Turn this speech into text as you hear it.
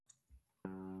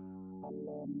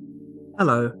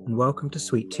Hello, and welcome to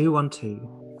Suite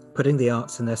 212, putting the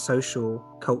arts in their social,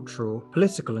 cultural,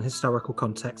 political, and historical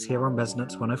context here on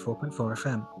Resonance 104.4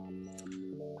 FM.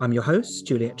 I'm your host,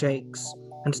 Juliet Jakes,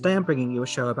 and today I'm bringing you a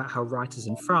show about how writers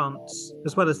in France,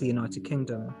 as well as the United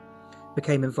Kingdom,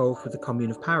 became involved with the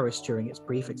Commune of Paris during its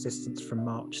brief existence from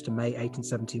March to May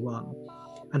 1871,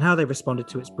 and how they responded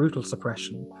to its brutal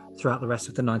suppression throughout the rest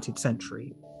of the 19th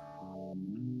century.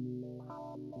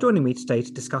 Joining me today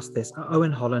to discuss this are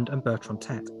Owen Holland and Bertrand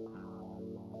Tett.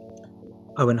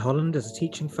 Owen Holland is a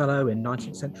teaching fellow in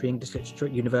 19th century English literature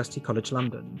at University College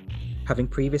London, having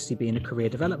previously been a career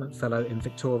development fellow in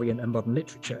Victorian and modern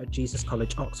literature at Jesus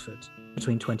College, Oxford,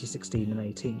 between 2016 and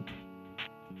 18.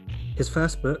 His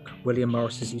first book, William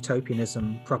Morris's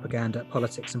Utopianism, Propaganda,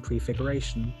 Politics and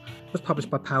Prefiguration, was published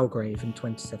by Palgrave in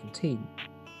 2017.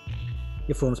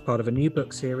 It forms part of a new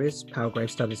book series,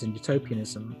 Palgrave Studies in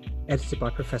Utopianism, edited by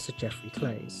Professor Geoffrey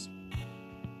Claeys.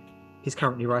 He's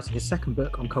currently writing his second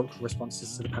book on cultural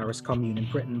responses to the Paris Commune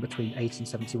in Britain between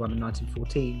 1871 and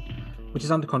 1914, which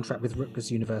is under contract with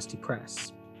Rutgers University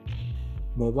Press.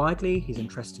 More widely, he's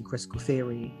interested in critical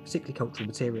theory, particularly cultural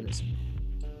materialism.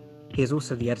 He is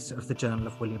also the editor of the Journal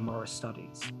of William Morris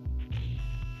Studies.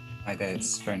 Hi there,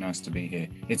 it's very nice to be here.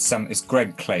 It's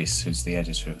Greg Claeys who's the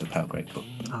editor of the Palgrave book.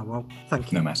 Ah, well,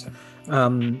 thank you. No matter.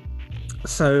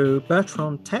 So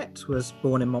Bertrand Tett was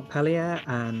born in Montpellier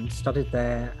and studied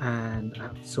there and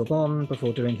at Sorbonne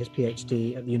before doing his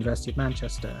PhD at the University of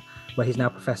Manchester, where he's now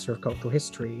Professor of Cultural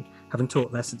History, having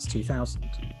taught there since 2000.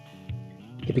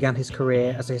 He began his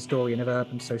career as a historian of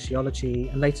urban sociology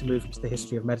and later moved into the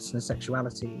history of medicine and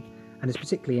sexuality, and is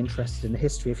particularly interested in the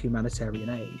history of humanitarian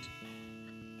aid.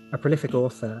 A prolific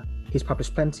author, he's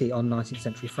published plenty on 19th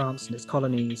century France and its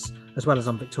colonies, as well as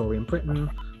on Victorian Britain,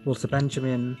 Walter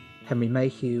Benjamin, Henry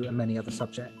Mayhew, and many other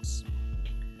subjects.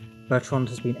 Bertrand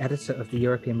has been editor of the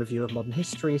European Review of Modern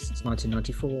History since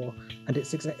 1994, and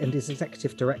is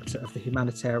executive director of the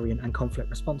Humanitarian and Conflict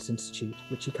Response Institute,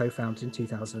 which he co-founded in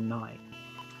 2009.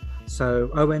 So,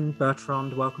 Owen,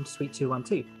 Bertrand, welcome to Suite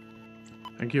 212.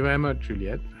 Thank you very much,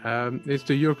 Juliet. It's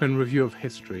the European Review of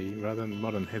History rather than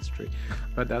Modern History,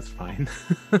 but that's fine.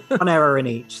 One error in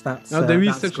each. There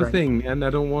is such great. a thing, and I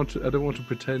don't want to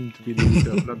pretend to be the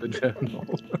editor of another journal.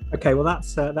 Okay, well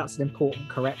that's an important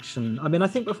correction. I mean, I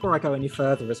think before I go any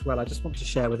further as well, I just want to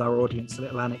share with our audience a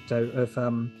little anecdote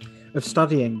of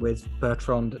studying with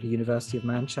Bertrand at the University of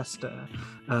Manchester.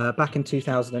 Back in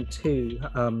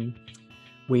 2002,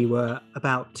 we were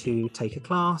about to take a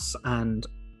class and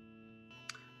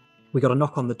we got a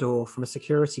knock on the door from a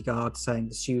security guard saying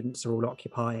the students are all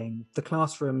occupying the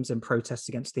classrooms in protest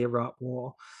against the Iraq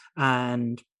War.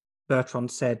 And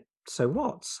Bertrand said, "So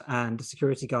what?" And the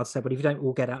security guard said, "Well, if you don't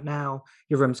all get out now,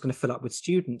 your room's going to fill up with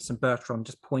students." And Bertrand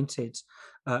just pointed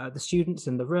at the students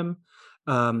in the room.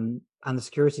 And the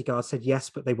security guard said, "Yes,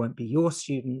 but they won't be your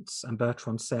students." And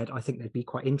Bertrand said, "I think they'd be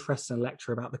quite interested in a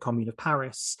lecture about the Commune of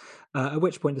Paris." At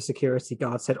which point the security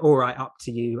guard said, "All right, up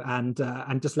to you," and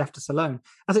just left us alone.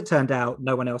 As it turned out,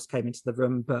 no one else came into the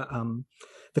room, but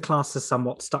the class has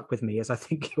somewhat stuck with me, as I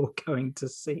think you're going to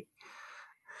see.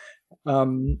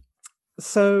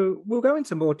 So we'll go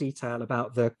into more detail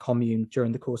about the Commune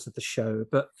during the course of the show,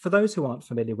 but for those who aren't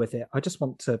familiar with it, I just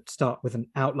want to start with an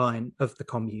outline of the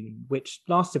Commune, which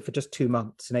lasted for just 2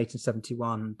 months in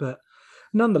 1871, but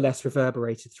nonetheless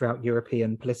reverberated throughout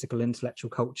European political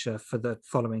intellectual culture for the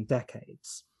following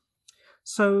decades.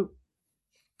 So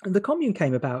the Commune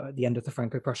came about at the end of the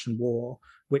Franco-Prussian War,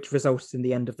 which resulted in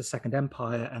the end of the Second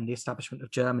Empire and the establishment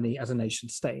of Germany as a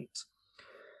nation-state.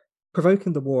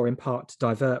 Provoking the war in part to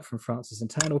divert from France's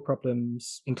internal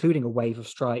problems, including a wave of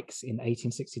strikes in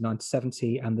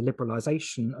 1869-70 and the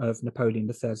liberalisation of Napoleon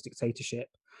III's dictatorship,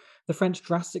 the French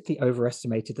drastically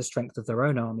overestimated the strength of their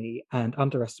own army and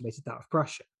underestimated that of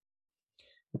Prussia.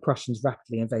 The Prussians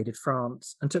rapidly invaded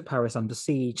France and took Paris under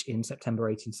siege in September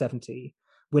 1870,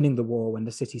 winning the war when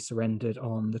the city surrendered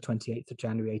on the 28th of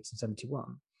January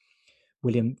 1871.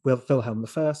 Wilhelm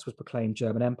I was proclaimed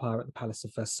German Empire at the Palace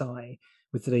of Versailles,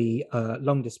 with the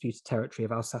long-disputed territory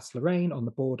of Alsace-Lorraine on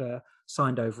the border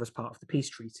signed over as part of the peace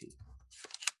treaty.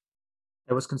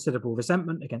 There was considerable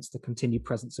resentment against the continued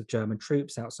presence of German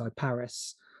troops outside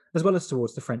Paris, as well as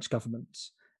towards the French government.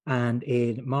 And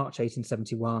in March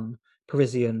 1871,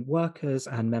 Parisian workers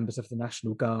and members of the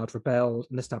National Guard rebelled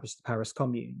and established the Paris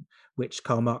Commune, which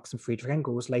Karl Marx and Friedrich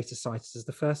Engels later cited as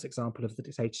the first example of the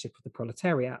dictatorship of the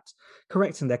proletariat,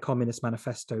 correcting their Communist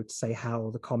manifesto to say how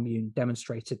the Commune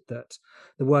demonstrated that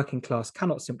the working class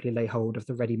cannot simply lay hold of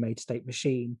the ready-made state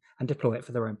machine and deploy it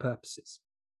for their own purposes.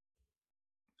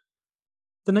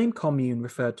 The name Commune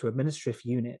referred to a administrative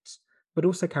unit but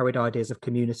also carried ideas of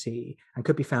community and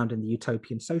could be found in the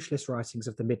utopian socialist writings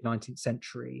of the mid-19th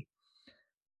century.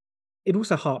 It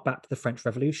also harked back to the French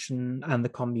Revolution and the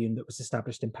Commune that was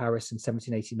established in Paris in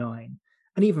 1789,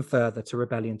 and even further to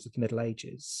rebellions of the Middle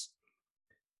Ages.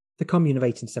 The Commune of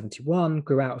 1871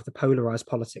 grew out of the polarized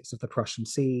politics of the Prussian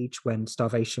siege, when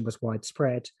starvation was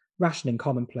widespread, rationing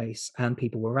commonplace, and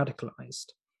people were radicalized.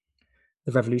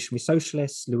 The revolutionary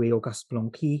socialists, Louis-Auguste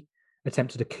Blanqui,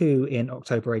 attempted a coup in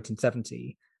October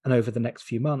 1870, and over the next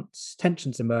few months,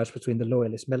 tensions emerged between the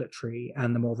loyalist military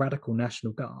and the more radical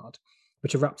National Guard,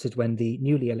 which erupted when the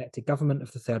newly elected government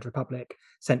of the Third Republic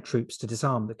sent troops to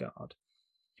disarm the Guard.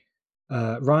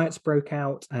 Riots broke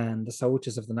out, and the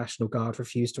soldiers of the National Guard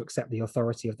refused to accept the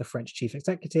authority of the French chief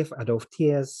executive, Adolphe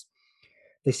Thiers.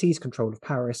 They seized control of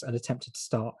Paris and attempted to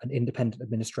start an independent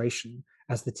administration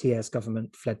as the Thiers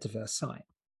government fled to Versailles.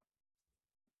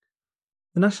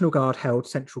 The National Guard held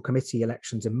Central Committee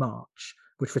elections in March,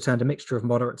 which returned a mixture of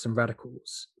moderates and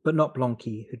radicals, but not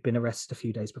Blanqui, who'd been arrested a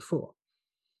few days before.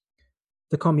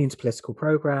 The Commune's political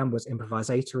programme was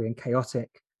improvisatory and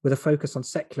chaotic, with a focus on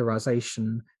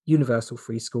secularisation, universal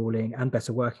free schooling, and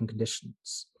better working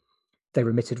conditions. They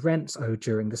remitted rents owed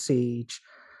during the siege,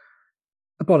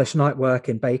 abolished night work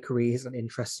in bakeries and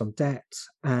interest on debt,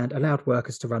 and allowed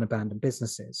workers to run abandoned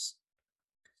businesses.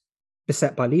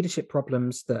 Beset by leadership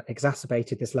problems that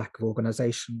exacerbated this lack of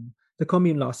organisation, the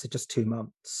Commune lasted just 2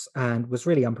 months and was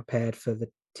really unprepared for the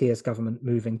Thiers government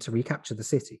moving to recapture the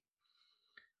city.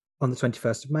 On the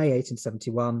 21st of May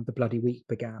 1871, the Bloody Week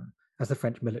began as the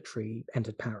French military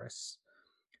entered Paris.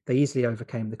 They easily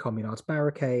overcame the Communards'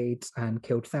 barricades and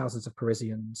killed thousands of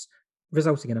Parisians,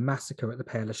 resulting in a massacre at the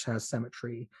Père Lachaise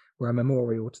cemetery, where a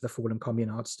memorial to the fallen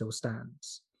Communards still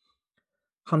stands.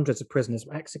 Hundreds of prisoners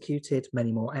were executed,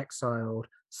 many more exiled,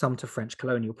 some to French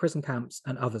colonial prison camps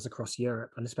and others across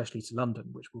Europe, and especially to London,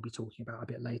 which we'll be talking about a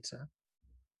bit later.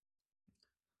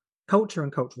 Culture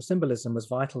and cultural symbolism was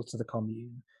vital to the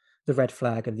Commune. The red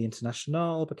flag and the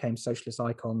Internationale became socialist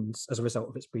icons as a result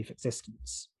of its brief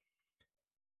existence.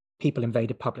 People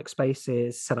invaded public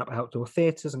spaces, set up outdoor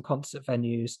theatres and concert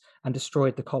venues, and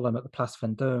destroyed the column at the Place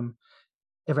Vendôme,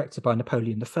 erected by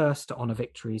Napoleon I to honour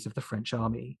victories of the French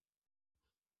army.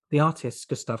 The artist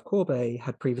Gustave Courbet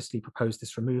had previously proposed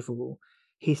this removal.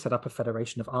 He set up a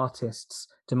federation of artists,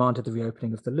 demanded the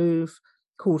reopening of the Louvre,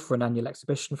 called for an annual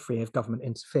exhibition free of government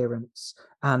interference,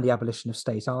 and the abolition of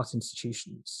state art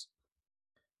institutions.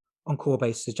 On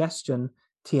Courbet's suggestion,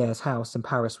 Thiers' house in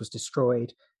Paris was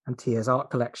destroyed and Thiers' art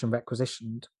collection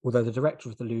requisitioned, although the director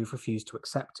of the Louvre refused to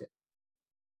accept it.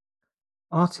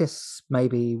 Artists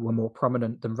maybe were more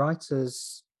prominent than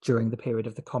writers during the period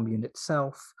of the Commune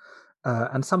itself,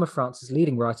 and some of France's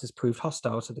leading writers proved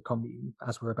hostile to the Commune,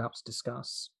 as we're about to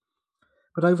discuss.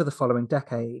 But over the following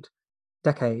decades,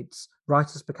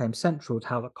 writers became central to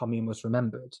how the Commune was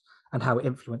remembered and how it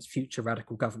influenced future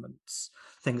radical governments,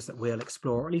 things that we'll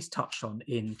explore or at least touch on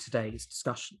in today's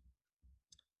discussion.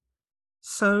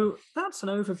 So that's an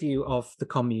overview of the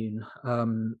Commune,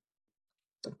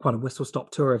 quite a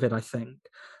whistle-stop tour of it, I think.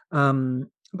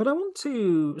 But I want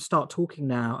to start talking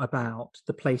now about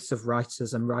the place of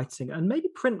writers and writing, and maybe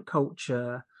print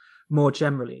culture more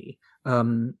generally,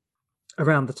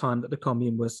 around the time that the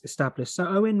Commune was established. So,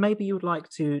 Owen, maybe you would like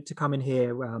to come in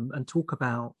here and talk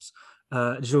about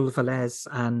Jules Vallès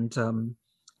and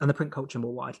the print culture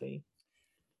more widely.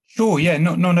 Sure, yeah,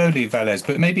 not only Vallès,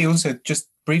 but maybe also just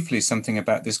briefly something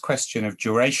about this question of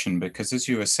duration, because as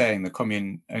you were saying, the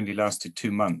Commune only lasted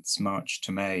 2 months, March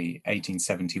to May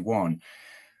 1871.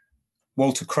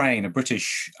 Walter Crane, a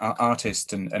British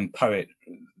artist and poet,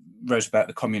 wrote about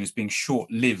the Commune as being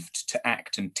short-lived to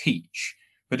act and teach.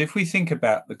 But if we think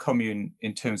about the Commune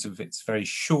in terms of its very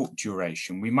short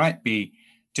duration, we might be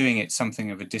doing it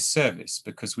something of a disservice,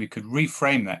 because we could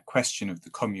reframe that question of the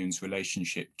Commune's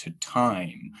relationship to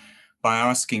time by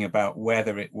asking about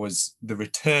whether it was the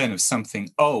return of something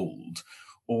old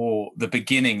or the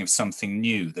beginning of something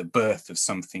new, the birth of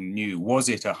something new. Was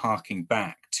it a harking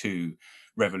back to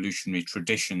revolutionary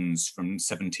traditions from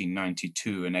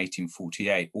 1792 and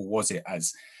 1848, or was it,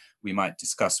 as we might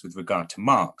discuss with regard to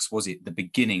Marx, was it the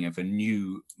beginning of a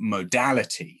new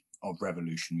modality of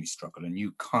revolutionary struggle, a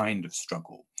new kind of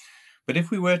struggle? But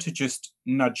if we were to just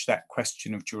nudge that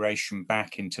question of duration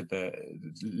back into the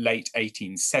late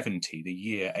 1870, the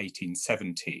year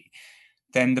 1870,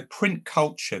 then the print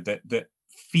culture that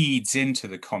feeds into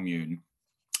the Commune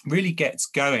really gets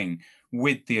going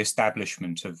with the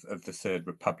establishment of the Third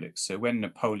Republic. So when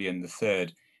Napoleon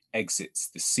III exits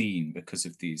the scene because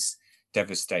of these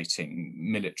devastating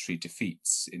military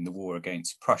defeats in the war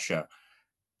against Prussia,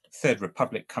 Third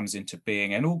Republic comes into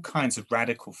being, and all kinds of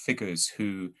radical figures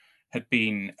who had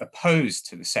been opposed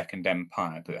to the Second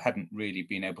Empire but hadn't really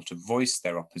been able to voice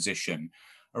their opposition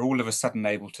are all of a sudden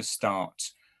able to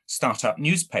start up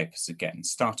newspapers again,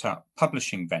 start up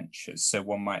publishing ventures. So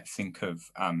one might think of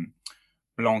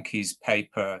Blanqui's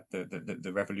paper,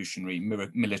 the revolutionary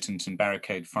militant and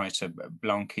barricade fighter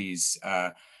Blanqui's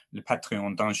Le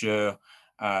Patron d'Angers,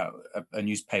 a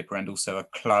newspaper and also a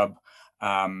club.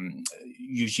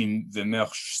 Eugène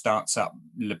Vermersch starts up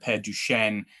Le Père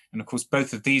Duchesne, and of course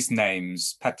both of these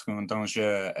names, Patron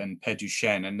d'Angers and Père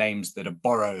Duchesne, are names that are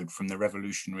borrowed from the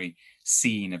revolutionary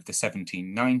scene of the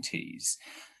 1790s.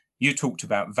 You talked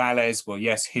about Vallès. Well,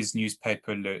 yes, his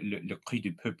newspaper, Le Cri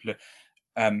du Peuple,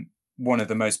 one of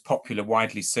the most popular,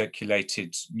 widely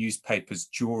circulated newspapers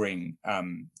during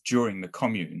the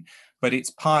Commune, but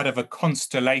it's part of a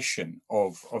constellation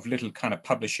of little kind of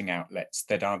publishing outlets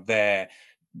that are there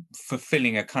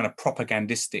fulfilling a kind of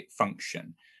propagandistic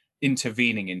function,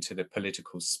 intervening into the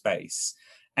political space.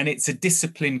 And it's a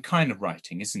disciplined kind of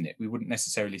writing, isn't it? We wouldn't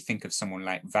necessarily think of someone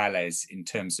like Vallès in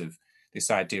terms of this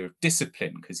idea of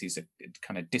discipline, because he's a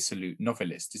kind of dissolute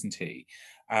novelist, isn't he?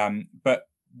 But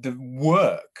the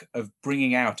work of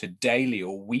bringing out a daily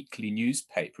or weekly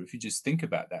newspaper, if you just think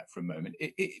about that for a moment,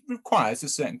 it requires a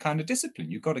certain kind of discipline.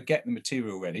 You've got to get the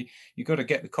material ready, you've got to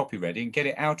get the copy ready and get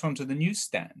it out onto the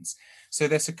newsstands. So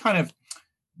there's a kind of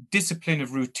discipline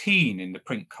of routine in the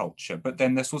print culture, but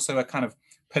then there's also a kind of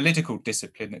political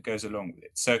discipline that goes along with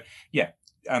it. So yeah,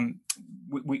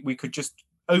 we could just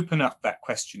open up that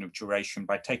question of duration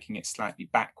by taking it slightly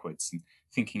backwards and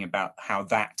thinking about how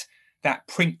that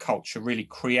print culture really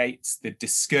creates the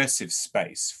discursive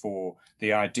space for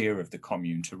the idea of the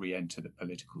Commune to re-enter the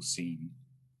political scene.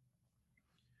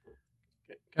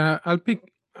 I'll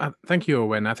pick. Thank you,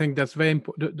 Owen. I think that's very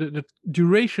important. The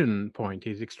duration point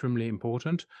is extremely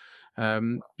important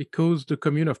because the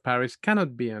Commune of Paris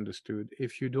cannot be understood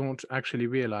if you don't actually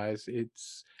realize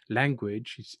its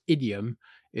language, its idiom,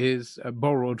 is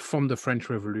borrowed from the French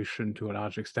Revolution to a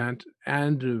large extent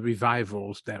and the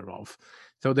revivals thereof.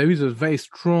 So there is a very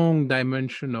strong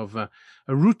dimension of a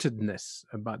rootedness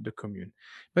about the Commune.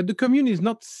 But the Commune is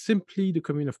not simply the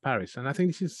Commune of Paris. And I think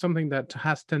this is something that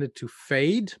has tended to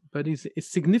fade, but is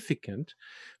significant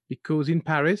because in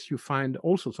Paris, you find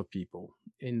all sorts of people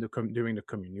during the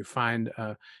Commune. You find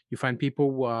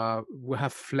people who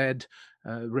have fled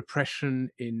repression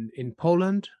in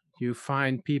Poland. You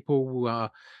find people who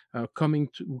are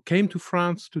who came to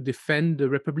France to defend the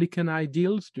Republican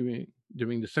ideals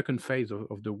during the second phase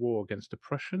of the war against the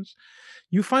Prussians.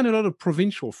 You find a lot of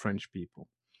provincial French people.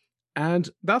 And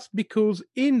that's because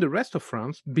in the rest of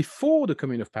France, before the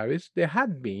Commune of Paris, there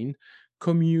had been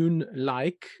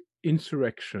commune-like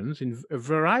insurrections in a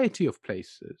variety of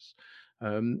places,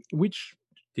 which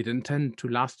didn't tend to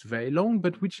last very long,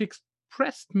 but which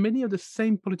expressed many of the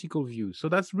same political views. So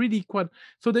that's really quite,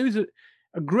 so there is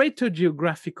a greater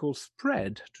geographical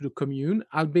spread to the Commune,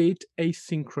 albeit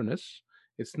asynchronous.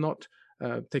 It's not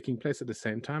taking place at the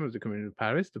same time as the Commune of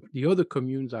Paris. The other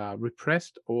communes are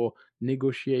repressed or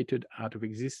negotiated out of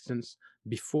existence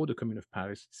before the Commune of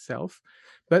Paris itself.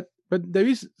 But there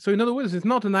is, so in other words, it's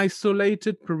not an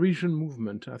isolated Parisian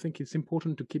movement. I think it's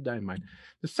important to keep that in mind.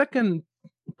 The second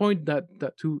point that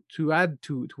to add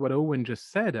to what Owen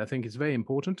just said, I think is very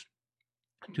important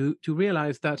to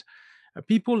realize that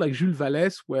people like Jules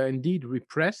Vallès were indeed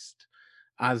repressed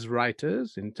as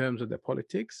writers in terms of their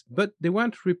politics, but they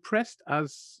weren't repressed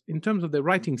as in terms of their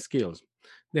writing skills.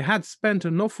 They had spent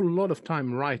an awful lot of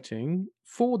time writing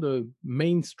for the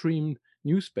mainstream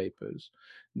newspapers.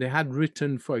 They had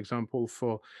written, for example,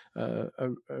 for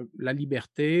La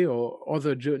Liberté or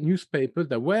other newspapers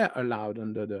that were allowed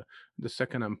under the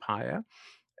Second Empire.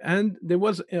 And there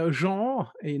was a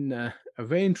genre a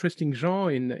very interesting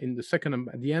genre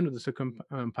at the end of the Second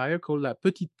Empire called La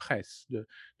Petite Presse,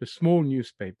 the small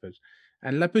newspapers.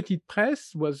 And La Petite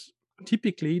Presse was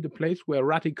typically the place where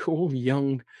radical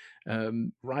young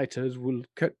writers will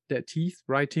cut their teeth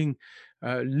writing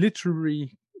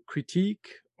literary critique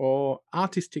or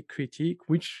artistic critique,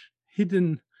 which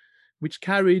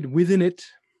carried within it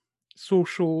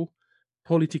social,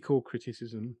 political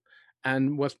criticism,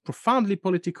 and was profoundly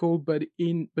political, but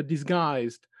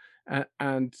disguised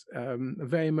and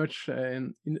very much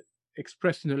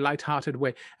expressed in a light-hearted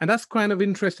way. And that's kind of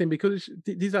interesting because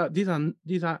these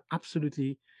are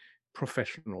absolutely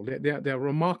professional. They're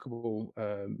remarkable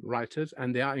writers,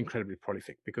 and they are incredibly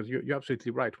prolific. Because you're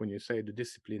absolutely right when you say the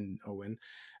discipline, Owen.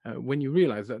 When you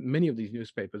realize that many of these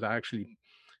newspapers are actually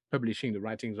publishing the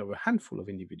writings of a handful of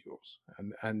individuals,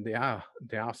 and they are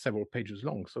several pages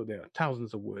long, so there are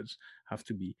thousands of words have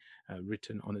to be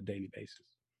written on a daily basis.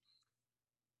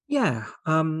 Yeah,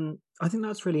 I think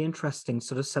that's really interesting,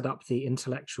 sort of set up the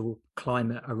intellectual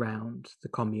climate around the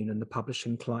commune and the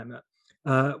publishing climate.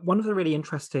 One of the really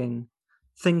interesting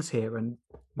things here, and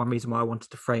one reason why I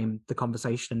wanted to frame the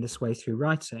conversation in this way through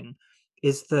writing,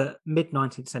 is that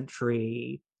mid-19th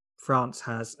century France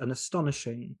has an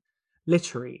astonishing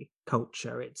literary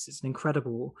culture. It's an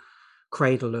incredible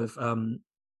cradle of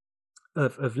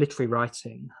literary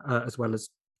writing as well as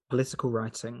political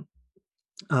writing.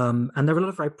 And there were a lot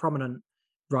of very prominent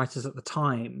writers at the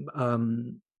time,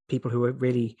 people who were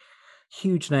really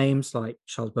huge names like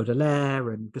Charles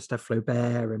Baudelaire and Gustave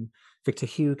Flaubert and Victor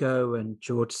Hugo and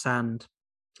George Sand,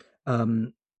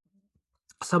 some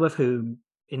of whom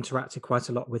interacted quite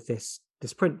a lot with this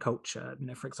print culture. You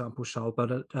know, for example, Charles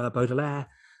Baudelaire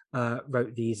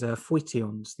wrote these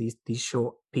feuilletons, these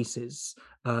short pieces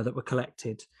that were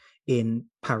collected in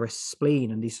Paris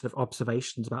Spleen, and these sort of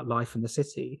observations about life in the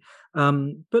city.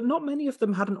 But not many of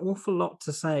them had an awful lot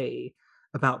to say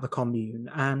about the commune,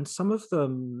 and some of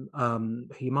them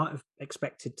he might have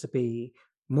expected to be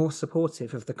more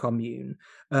supportive of the commune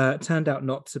turned out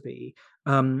not to be.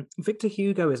 Victor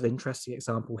Hugo is an interesting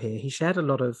example here. He shared a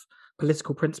lot of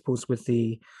political principles with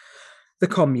the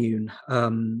commune.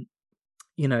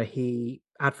 You know, he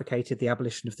advocated the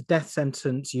abolition of the death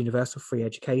sentence, universal free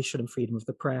education, and freedom of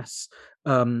the press.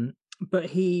 But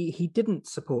he didn't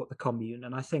support the commune.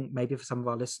 And I think maybe for some of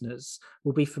our listeners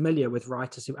will be familiar with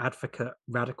writers who advocate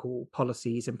radical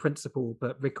policies in principle,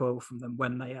 but recoil from them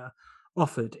when they are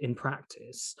offered in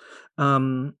practice.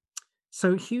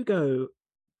 So Hugo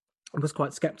was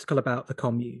quite skeptical about the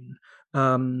commune,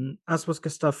 as was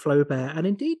Gustave Flaubert, and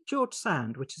indeed George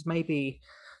Sand, which is maybe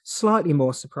slightly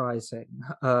more surprising,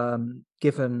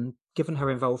 given her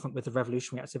involvement with the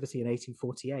revolutionary activity in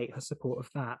 1848, her support of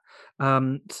that.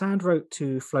 Sand wrote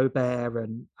to Flaubert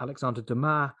and Alexandre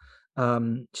Dumas.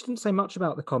 She didn't say much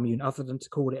about the commune other than to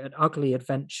call it an ugly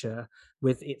adventure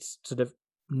with its sort of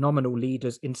nominal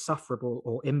leaders insufferable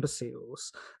or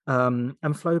imbeciles. And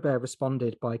Flaubert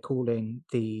responded by calling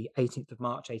the 18th of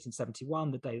March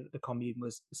 1871, the day that the commune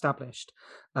was established,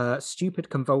 stupid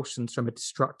convulsions from a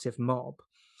destructive mob.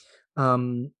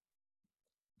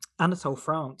 Anatole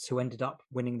France, who ended up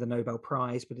winning the Nobel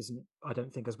Prize, but isn't, I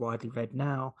don't think, as widely read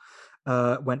now,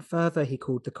 went further. He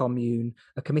called the commune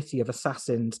a committee of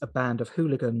assassins, a band of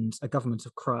hooligans, a government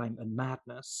of crime and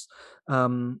madness.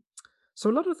 So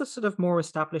a lot of the sort of more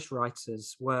established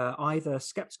writers were either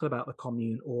skeptical about the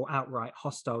commune or outright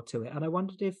hostile to it. And I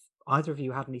wondered if either of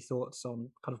you had any thoughts on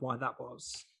kind of why that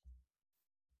was.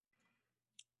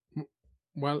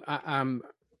 Well,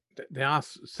 there are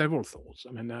several thoughts.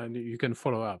 I mean, you can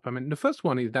follow up. I mean, the first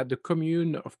one is that the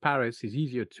Commune of Paris is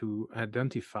easier to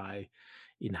identify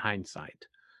in hindsight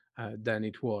than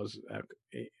it was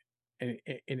in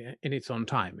its own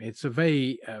time. It's a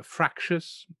very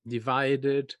fractious,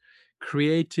 divided,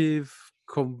 creative,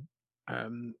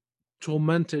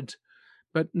 tormented,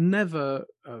 but never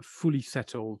fully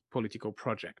settled political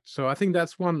project. So I think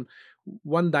that's one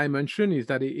dimension, is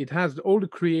that it has all the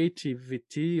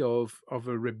creativity of a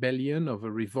rebellion, of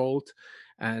a revolt,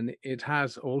 and it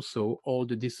has also all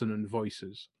the dissonant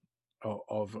voices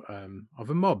of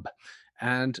a mob.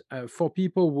 And for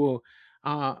people who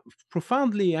are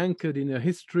profoundly anchored in a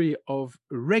history of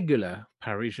regular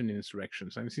Parisian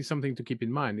insurrections, and this is something to keep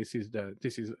in mind. This is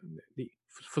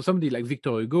for somebody like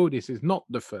Victor Hugo, this is not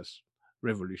the first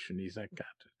revolution he's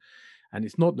encountered, and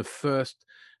it's not the first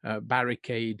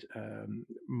barricade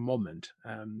moment.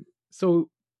 So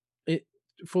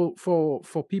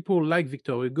for people like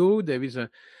Victor Hugo, there is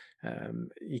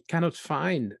he cannot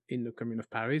find in the Commune of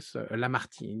Paris a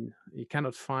Lamartine. He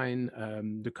cannot find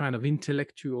the kind of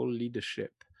intellectual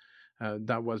leadership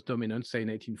that was dominant, say, in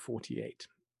 1848.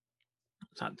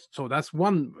 So that's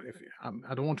one.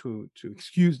 I don't want to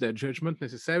excuse their judgment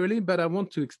necessarily, but I want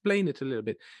to explain it a little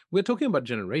bit. We're talking about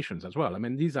generations as well. I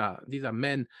mean, these are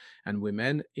men and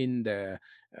women in their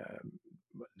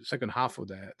the second half of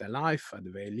their life, at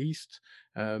the very least,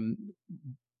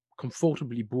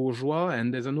 comfortably bourgeois,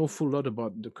 and there's an awful lot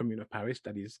about the Commune of Paris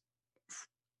that is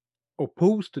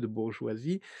opposed to the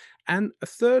bourgeoisie. And a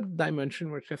third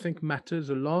dimension, which I think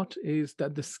matters a lot, is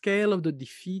that the scale of the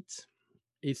defeat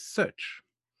is such,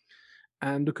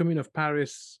 and the Commune of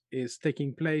Paris is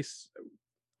taking place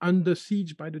under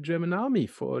siege by the German army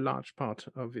for a large part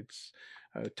of its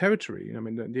territory. I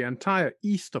mean, the entire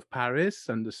east of Paris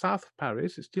and the south of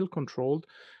Paris is still controlled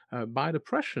by the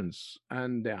Prussians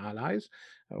and their allies,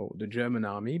 or the German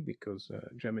army, because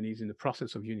Germany is in the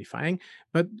process of unifying.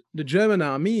 But the German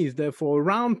army is therefore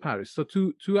around Paris. So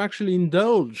to actually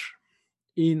indulge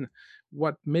in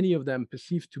what many of them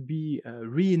perceive to be a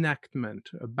reenactment,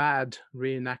 a bad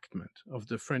reenactment of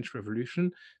the French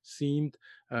Revolution, seemed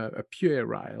a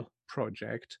puerile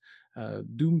project,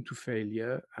 doomed to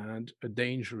failure and a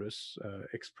dangerous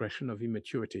expression of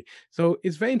immaturity. So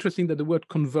it's very interesting that the word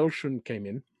convulsion came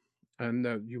in, and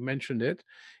you mentioned it.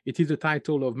 It is the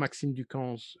title of Maxime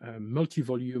Ducamp's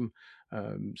multi-volume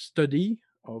study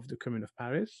of the Commune of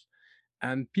Paris.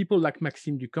 And people like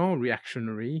Maxime Ducamp,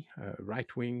 reactionary,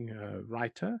 right-wing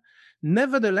writer,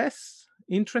 nevertheless,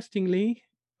 interestingly,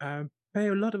 pay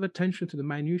a lot of attention to the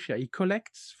minutiae. He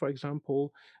collects, for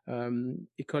example,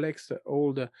 he collects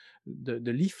all the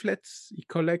leaflets. He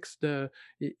collects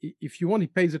if you want, he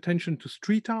pays attention to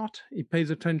street art. He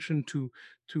pays attention to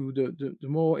the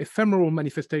more ephemeral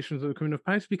manifestations of the Commune of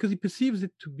Paris, because he perceives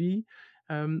it to be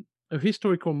a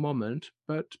historical moment,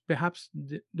 but perhaps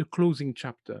the closing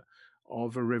chapter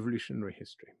of a revolutionary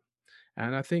history.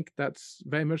 And I think that's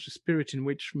very much the spirit in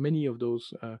which many of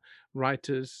those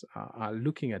writers are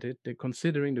looking at it. They're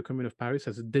considering the Commune of Paris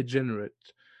as a degenerate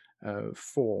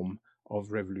form of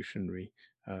revolutionary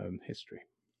history.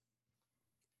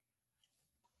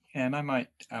 Yeah, and I might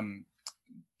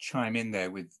chime in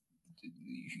there with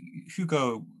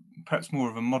Hugo, perhaps more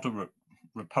of a moderate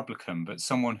Republican, but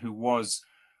someone who was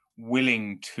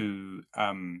willing to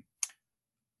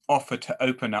offer to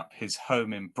open up his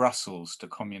home in Brussels to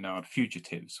communard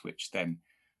fugitives, which then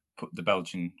put the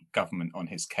Belgian government on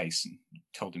his case and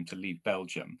told him to leave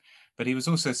Belgium. But he was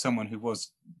also someone who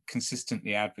was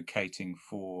consistently advocating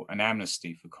for an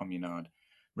amnesty for communard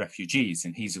refugees.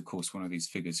 And he's, of course, one of these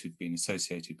figures who'd been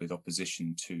associated with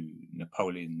opposition to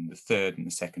Napoleon III and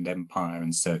the Second Empire.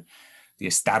 And so the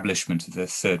establishment of the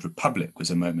Third Republic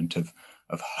was a moment of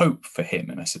hope for him.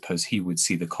 And I suppose he would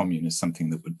see the Commune as something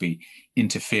that would be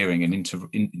interfering and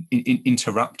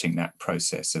interrupting that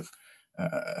process of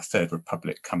a Third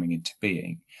Republic coming into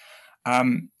being.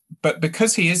 But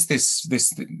because he is this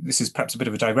is perhaps a bit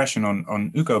of a digression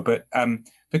on Hugo, but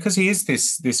because he is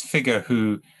this figure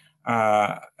who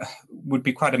would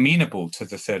be quite amenable to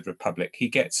the Third Republic, he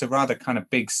gets a rather kind of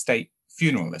big state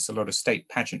funeral. There's a lot of state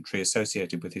pageantry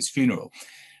associated with his funeral.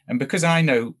 And because I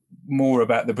know more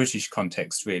about the British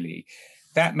context, really,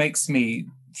 that makes me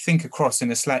think across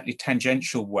in a slightly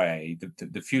tangential way,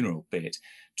 the funeral bit,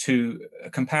 to a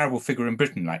comparable figure in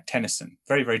Britain like Tennyson.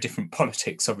 Very, very different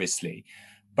politics, obviously.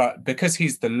 But because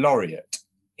he's the laureate,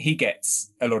 he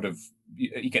gets a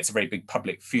very big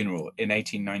public funeral in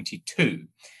 1892.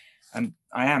 And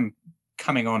I am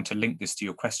coming on to link this to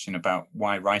your question about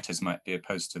why writers might be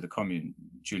opposed to the Commune,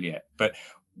 Juliette. But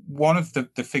one of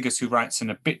the figures who writes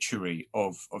an obituary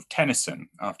of Tennyson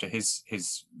after his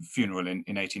funeral in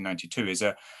 1892 is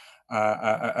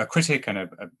a critic and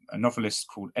a novelist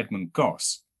called Edmund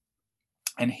Gosse.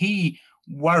 And he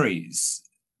worries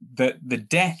that the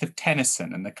death of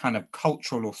Tennyson and the kind of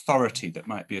cultural authority that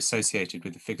might be associated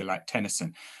with a figure like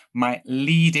Tennyson might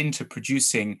lead into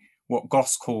producing what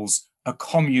Gosse calls a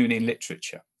commune in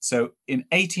literature. So in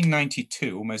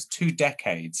 1892, almost 2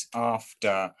 decades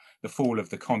after the fall of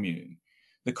the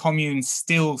Commune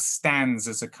still stands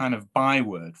as a kind of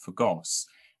byword for Gosse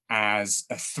as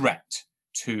a threat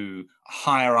to a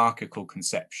hierarchical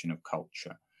conception of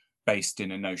culture based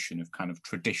in a notion of kind of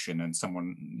tradition and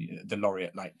someone, the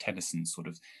laureate like Tennyson, sort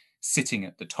of sitting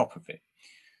at the top of it.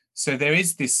 So there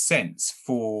is this sense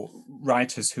for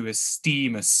writers who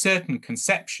esteem a certain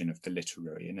conception of the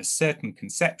literary and a certain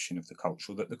conception of the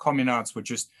cultural, that the communards were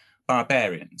just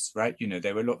barbarians, right?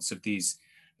 There were lots of these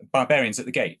barbarians at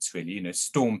the gates, really,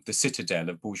 stormed the citadel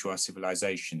of bourgeois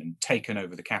civilization and taken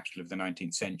over the capital of the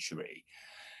 19th century.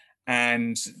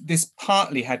 And this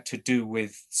partly had to do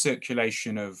with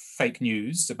circulation of fake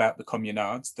news about the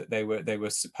communards, that they were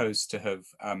supposed to have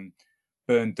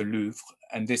burned the Louvre,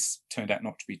 and this turned out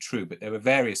not to be true. But there were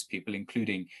various people,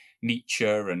 including Nietzsche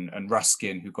and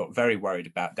Ruskin, who got very worried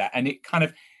about that, and it kind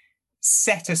of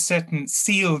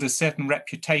sealed a certain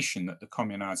reputation that the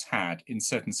communards had in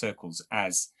certain circles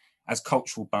as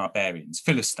cultural barbarians,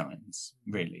 Philistines,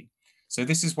 really. So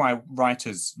this is why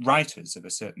writers of a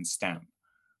certain stamp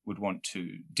would want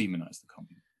to demonize the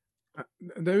Commune.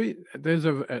 There's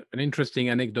an interesting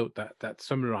anecdote that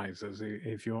summarizes,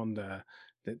 if you're on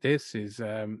this is,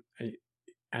 and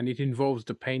it involves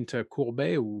the painter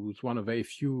Courbet, who's one of very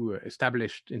few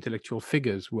established intellectual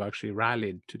figures who actually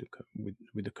rallied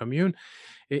with the Commune.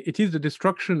 It is the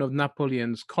destruction of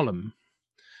Napoleon's column.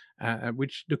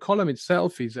 which the column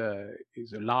itself is a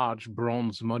large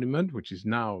bronze monument, which is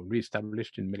now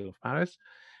reestablished in the middle of Paris.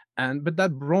 But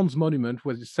that bronze monument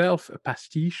was itself a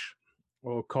pastiche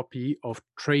or copy of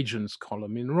Trajan's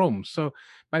column in Rome. So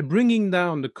by bringing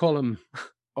down the column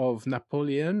of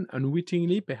Napoleon,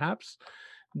 unwittingly perhaps,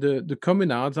 the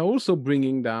communards are also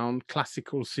bringing down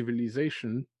classical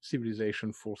civilization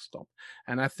full stop.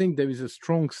 And I think there is a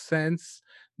strong sense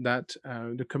that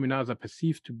the communards are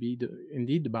perceived to be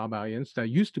indeed the barbarians that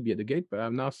used to be at the gate, but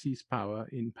have now seized power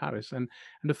in Paris. And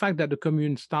the fact that the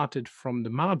commune started from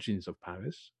the margins of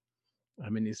Paris, I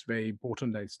mean, it's very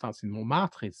important that it starts in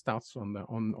Montmartre. It starts on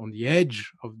the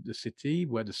edge of the city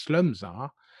where the slums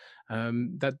are.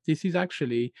 That this is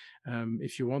actually,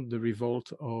 if you want, the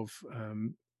revolt of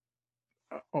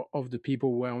the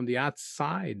people who were on the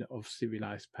outside of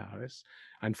civilized Paris.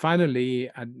 And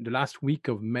finally, at the last week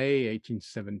of May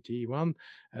 1871,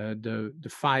 the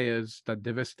fires that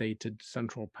devastated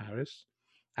central Paris,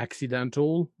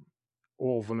 accidental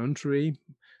or voluntary.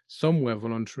 Some were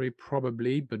voluntary,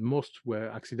 probably, but most were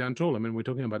accidental. I mean, we're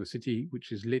talking about a city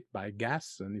which is lit by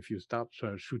gas, and if you start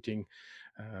shooting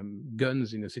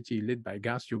guns in a city lit by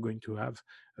gas, you're going to have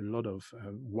a lot of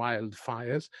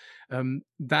wildfires.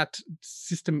 That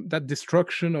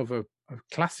destruction of a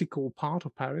classical part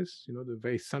of Paris, you know, the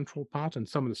very central part, and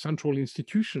some of the central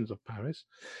institutions of Paris,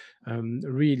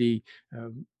 really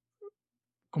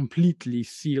completely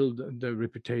sealed the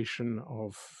reputation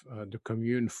of the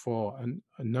commune for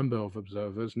a number of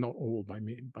observers, not all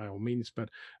by all means, but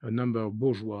a number of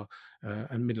bourgeois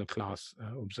and middle class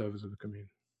observers of the commune.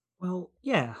 Well,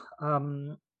 yeah,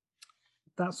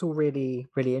 that's all really,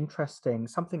 really interesting.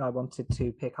 Something I wanted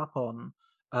to pick up on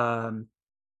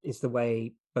is the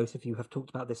way both of you have talked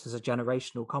about this as a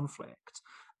generational conflict.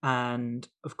 And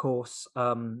of course,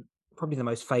 probably the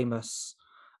most famous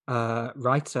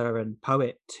writer and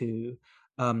poet to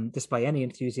display any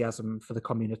enthusiasm for the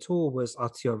commune at all was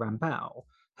Arthur Rimbaud,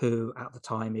 who at the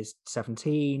time is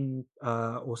 17,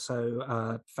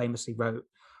 also famously wrote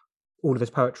all of his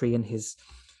poetry in his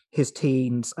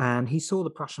teens, and he saw the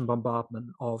Prussian bombardment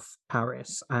of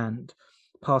Paris and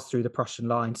passed through the Prussian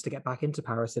lines to get back into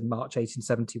Paris in March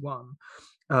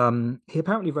 1871. He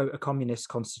apparently wrote a communist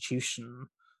constitution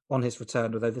on his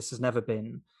return, although this has never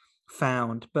been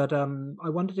found. But I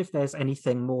wondered if there's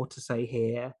anything more to say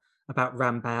here about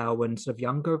Rimbaud and sort of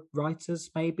younger writers,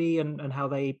 maybe, and how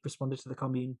they responded to the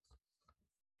commune.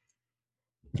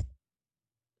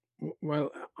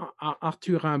 Well,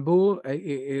 Arthur Rimbaud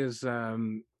is, I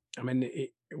mean,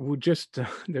 it would just,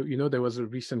 you know, there was a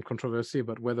recent controversy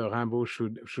about whether Rimbaud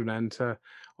should enter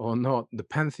or not the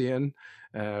Pantheon,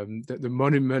 the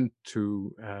monument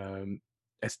to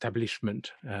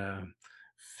establishment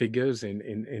figures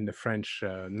in the French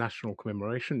national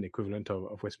commemoration, the equivalent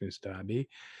of Westminster Abbey.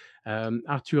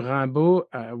 Arthur Rimbaud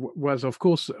was, of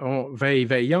course, very,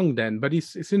 very young then, but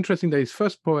it's interesting that his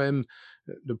first poem,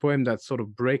 the poem that sort of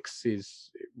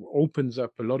opens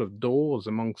up a lot of doors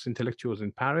amongst intellectuals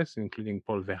in Paris, including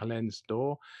Paul Verlaine's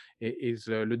door, is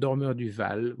Le Dormeur du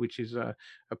Val, which is a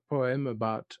poem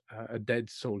about a dead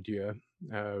soldier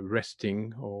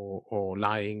resting or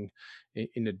lying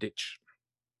in a ditch.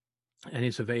 And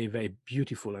it's a very, very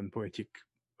beautiful and poetic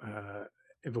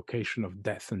evocation of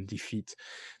death and defeat.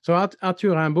 So Arthur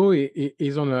Rimbaud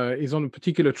is on a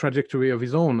particular trajectory of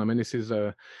his own. I mean, this is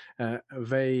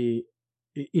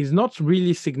is not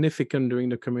really significant during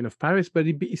the Commune of Paris, but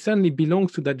he certainly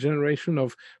belongs to that generation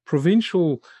of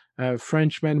provincial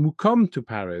Frenchmen who come to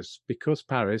Paris because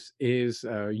Paris is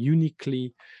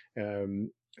uniquely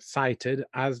cited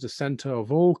as the center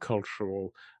of all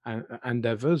cultural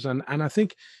endeavors, and I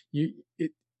think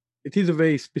it is a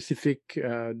very specific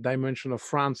dimension of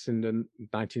France in the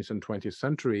 19th and 20th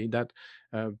century that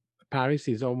Paris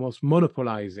is almost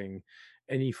monopolizing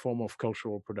any form of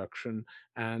cultural production,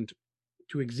 and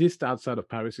to exist outside of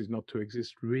Paris is not to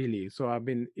exist really. So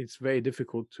it's very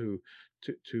difficult to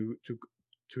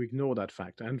ignore that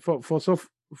fact. And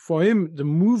for him, the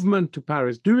movement to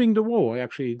Paris during the war,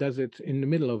 actually does it in the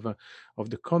middle of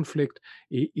the conflict,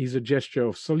 is a gesture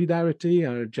of solidarity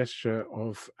and a gesture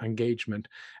of engagement.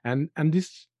 And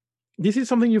this is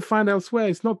something you find elsewhere.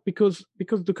 It's not because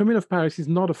the Commune of Paris is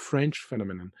not a French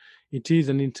phenomenon. It is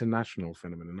an international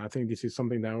phenomenon. I think this is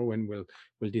something that Owen will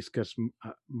discuss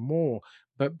more.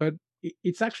 But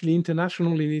it's actually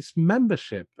international in its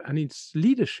membership and its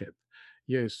leadership.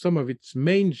 Yes, some of its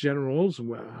main generals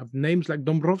have names like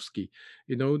Dombrowski.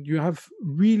 You know, you have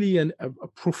really a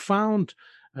profound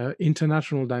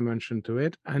international dimension to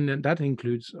it, and that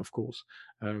includes, of course,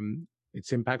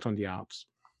 its impact on the arts.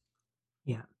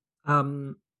 Yeah.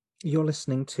 You're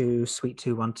listening to Suite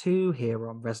 212 here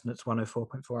on Resonance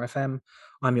 104.4 FM.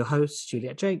 I'm your host,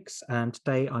 Juliet Jakes, and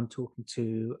today I'm talking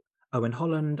to Owen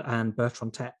Holland and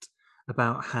Bertrand Tett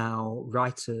about how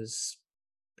writers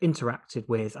interacted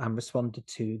with and responded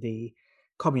to the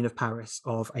Commune of Paris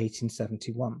of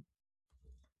 1871.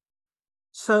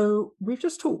 So we've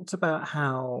just talked about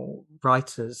how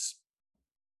writers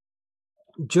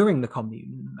during the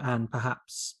Commune and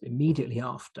perhaps immediately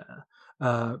after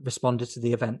responded to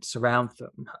the events around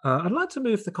them. I'd like to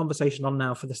move the conversation on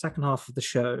now for the second half of the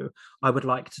show. I would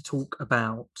like to talk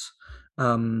about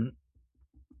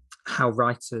how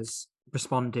writers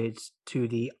responded to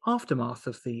the aftermath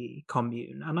of the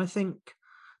Commune. And I think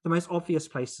the most obvious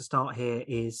place to start here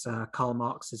is Karl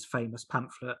Marx's famous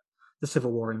pamphlet, The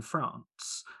Civil War in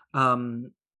France. I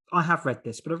have read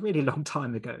this, but a really long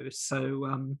time ago.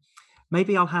 So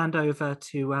maybe I'll hand over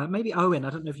to maybe Owen. I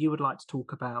don't know if you would like to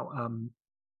talk about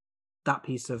that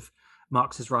piece of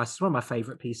Marx's writing. It's one of my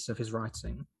favorite pieces of his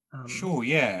writing. Sure,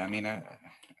 yeah. I mean, I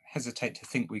hesitate to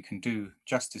think we can do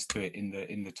justice to it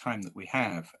in the time that we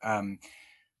have.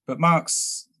 But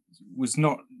Marx was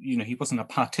not, he wasn't a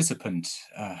participant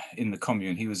in the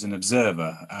Commune. He was an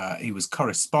observer. He was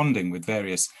corresponding with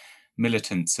various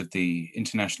militants of the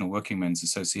International Working Men's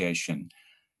Association,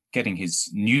 getting his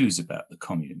news about the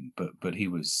Commune, but he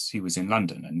was in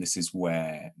London, and this is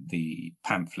where the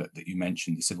pamphlet that you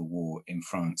mentioned, The Civil War in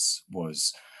France,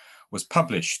 was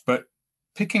published. But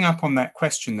picking up on that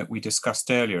question that we discussed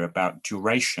earlier about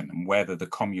duration and whether the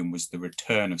Commune was the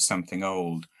return of something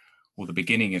old or the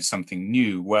beginning of something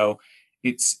new, well,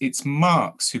 it's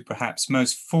Marx who perhaps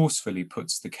most forcefully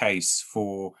puts the case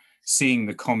for seeing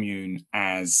the Commune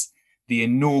as the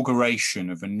inauguration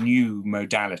of a new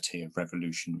modality of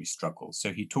revolutionary struggle.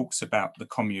 So he talks about the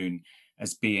Commune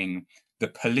as being the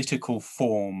political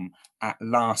form at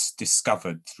last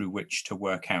discovered through which to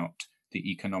work out the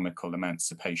economical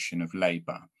emancipation of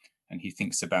labor. And he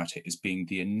thinks about it as being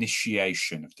the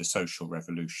initiation of the social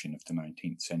revolution of the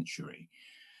 19th century.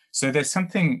 So there's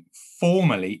something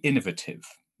formally innovative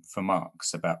for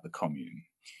Marx about the Commune.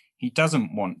 He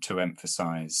doesn't want to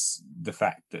emphasize the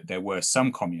fact that there were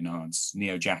some communards,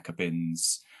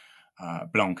 neo-Jacobins,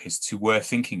 Blanquists, who were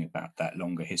thinking about that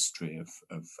longer history of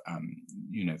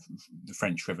the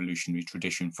French revolutionary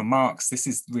tradition. For Marx, this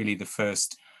is really the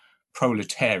first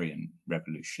proletarian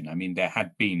revolution. I mean, there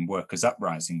had been workers'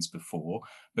 uprisings before,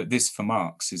 but this, for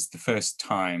Marx, is the first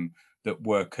time that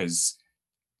workers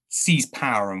seize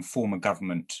power and form a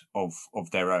government of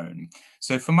their own.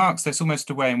 So for Marx, there's almost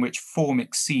a way in which form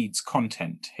exceeds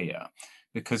content here,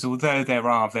 because although there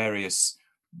are various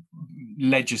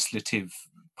legislative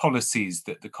policies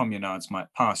that the communards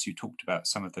might pass, you talked about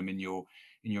some of them in your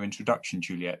introduction,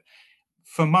 Juliet.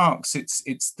 For Marx, it's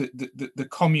the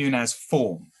commune as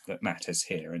form that matters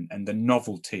here, and the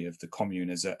novelty of the commune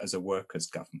as a workers'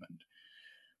 government.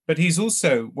 But he's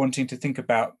also wanting to think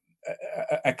about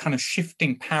a kind of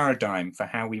shifting paradigm for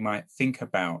how we might think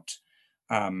about,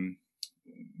 the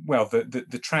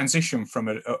transition from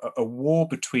a war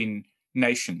between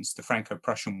nations, the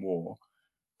Franco-Prussian War,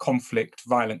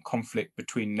 violent conflict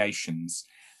between nations,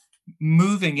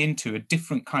 moving into a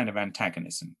different kind of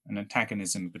antagonism, an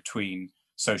antagonism between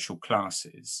social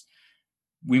classes.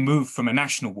 We move from a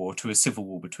national war to a civil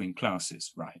war between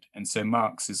classes, right? And so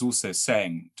Marx is also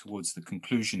saying towards the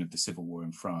conclusion of the Civil War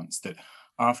in France that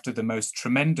after the most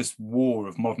tremendous war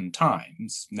of modern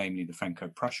times, namely the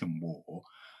Franco-Prussian War,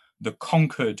 the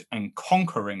conquered and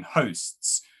conquering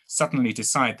hosts suddenly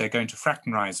decide they're going to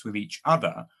fraternize with each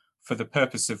other for the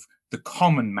purpose of the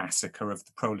common massacre of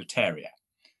the proletariat.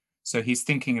 So he's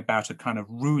thinking about a kind of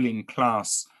ruling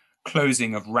class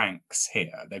closing of ranks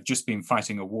here. They've just been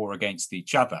fighting a war against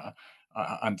each other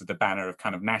under the banner of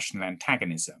kind of national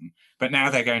antagonism, but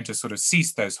now they're going to sort of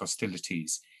cease those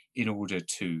hostilities in order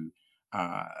to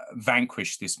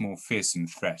vanquish this more fearsome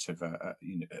threat of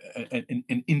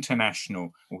an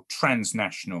international or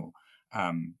transnational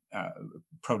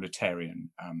proletarian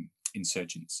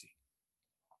insurgency.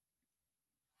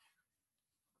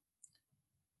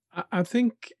 I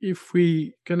think if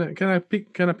we can I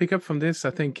pick up from this,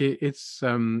 I think it's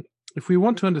if we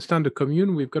want to understand the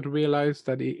commune, we've got to realize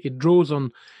that it draws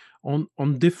on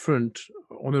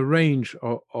a range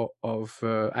of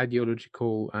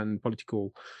ideological and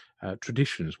political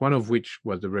traditions, one of which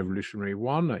was the revolutionary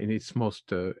one in its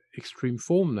most extreme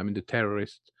form. I mean, the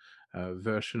terrorist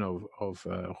version of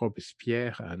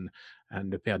Robespierre and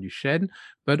the Père Duchesne,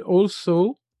 but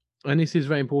also, and this is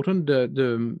very important,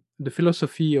 the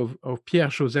philosophy of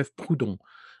Pierre-Joseph Proudhon,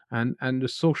 and the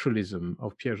socialism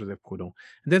of Pierre-Joseph Proudhon.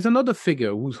 There's another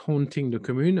figure who's haunting the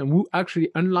Commune and who actually,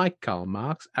 unlike Karl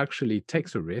Marx, actually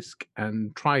takes a risk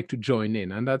and try to join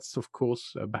in. And that's, of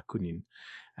course, Bakunin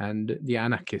and the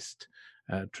anarchist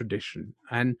tradition.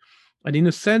 And in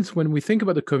a sense, when we think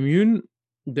about the Commune,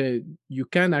 you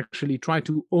can actually try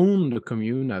to own the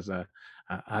Commune as a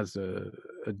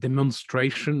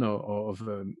demonstration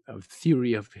of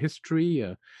theory of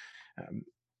history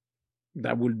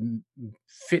that would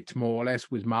fit more or less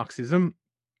with Marxism,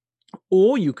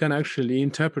 or you can actually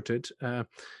interpret it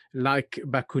like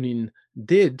Bakunin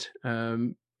did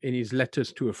in his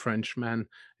letters to a Frenchman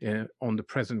on the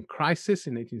present crisis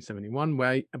in 1871,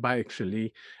 by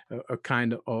actually a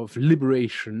kind of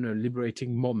liberation, a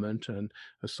liberating moment, and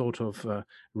a sort of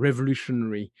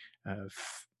revolutionary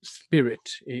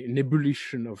spirit, an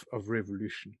ebullition of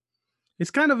revolution. It's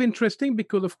kind of interesting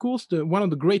because, of course, one of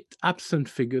the great absent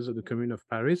figures of the Commune of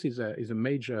Paris is a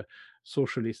major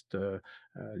socialist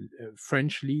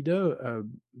French leader,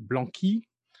 Blanqui.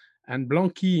 And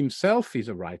Blanqui himself is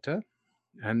a writer,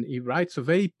 and he writes a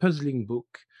very puzzling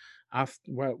book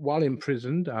while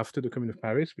imprisoned after the Commune of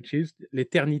Paris, which is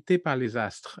L'éternité par les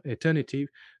astres, eternity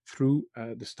through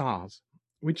the stars,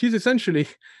 which is essentially,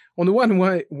 on the one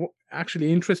way,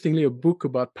 actually, interestingly, a book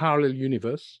about parallel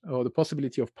universe, or the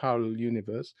possibility of parallel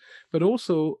universe, but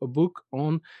also a book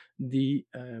on the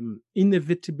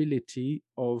inevitability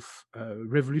of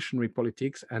revolutionary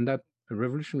politics, and that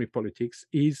revolutionary politics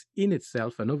is in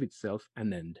itself and of itself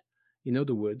an end. In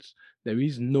other words, there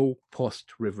is no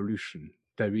post-revolution.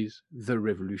 There is the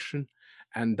revolution,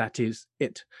 and that is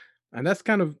it. And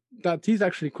that is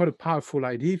actually quite a powerful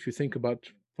idea if you think about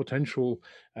potential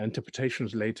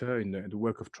interpretations later in the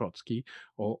work of Trotsky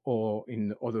or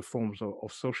in other forms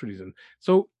of socialism.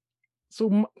 So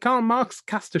Karl Marx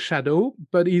cast a shadow,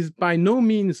 but is by no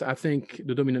means, I think,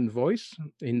 the dominant voice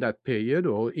in that period,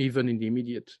 or even in the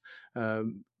immediate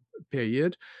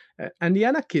period. And the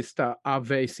anarchists are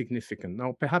very significant.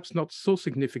 Now, perhaps not so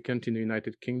significant in the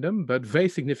United Kingdom, but very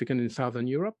significant in Southern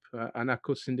Europe.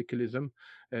 Anarcho-syndicalism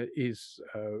is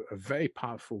a very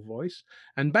powerful voice.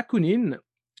 And Bakunin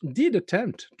did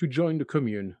attempt to join the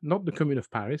Commune, not the Commune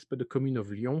of Paris, but the Commune of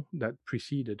Lyon that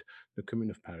preceded the Commune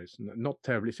of Paris. Not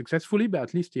terribly successfully, but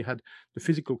at least he had the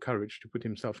physical courage to put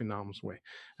himself in harm's way.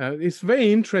 It's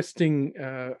very interesting,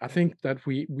 I think, that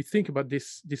we think about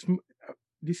this.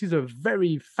 This is a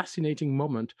very fascinating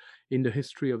moment in the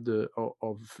history of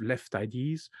left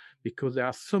ideas, because there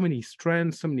are so many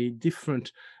strands, so many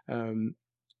different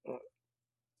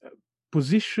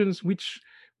positions which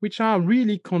are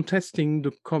really contesting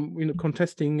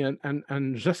contesting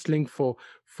and jostling for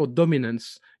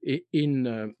dominance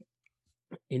in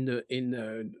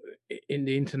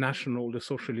the international, the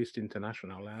socialist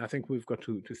international. And I think we've got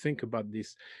to think about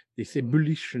this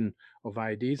ebullition of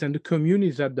ideas, and the Commune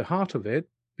is at the heart of it,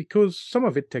 because some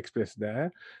of it takes place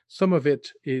there, some of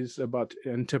it is about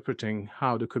interpreting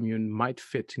how the Commune might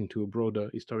fit into a broader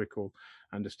historical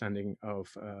understanding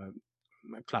of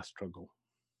class struggle.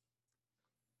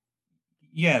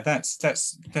 Yeah, that's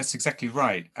exactly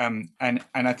right. And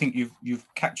I think you've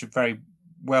captured very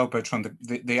well, Bertrand,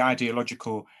 the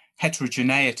ideological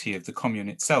heterogeneity of the Commune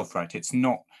itself, right? It's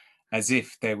not as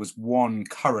if there was one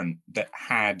current that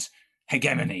had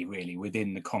hegemony really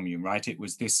within the Commune, right? It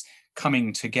was this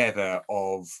coming together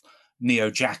of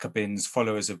neo-Jacobins,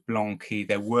 followers of Blanqui.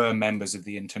 There were members of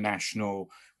the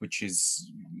International, which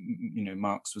is,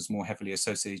 Marx was more heavily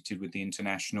associated with the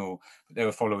International, but there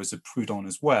were followers of Proudhon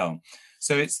as well.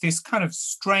 So it's this kind of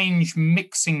strange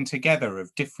mixing together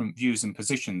of different views and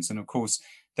positions. And of course,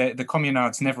 the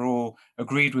communards never all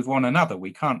agreed with one another.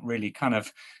 We can't really kind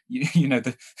of,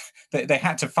 they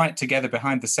had to fight together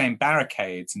behind the same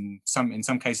barricades, and in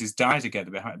some cases die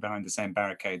together behind the same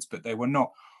barricades, but they were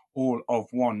not all of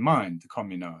one mind, the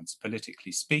communards,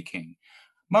 politically speaking.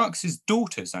 Marx's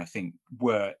daughters, I think,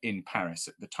 were in Paris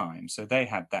at the time, so they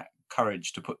had that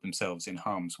courage to put themselves in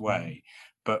harm's way.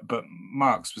 But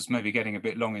Marx was maybe getting a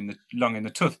bit long in the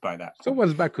tooth by that point. So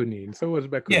was Bakunin.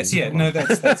 Yes, yeah, no,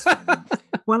 that's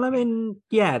Well, I mean,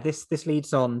 yeah, this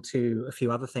leads on to a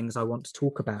few other things I want to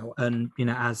talk about, and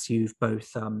as you've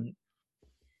both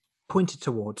pointed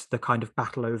towards, the kind of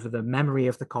battle over the memory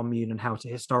of the Commune and how to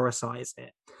historicize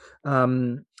it.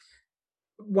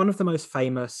 One of the most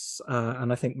famous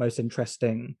and I think most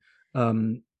interesting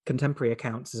contemporary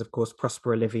accounts is, of course,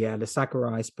 Prosper Olivier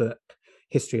Lissagary's book,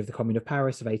 History of the Commune of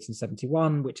Paris of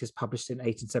 1871, which is published in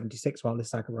 1876 while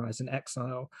Lissagary is in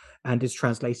exile, and is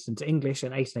translated into English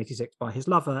in 1886 by his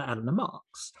lover, Eleanor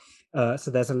Marx.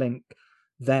 So there's a link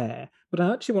there. But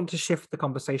I actually want to shift the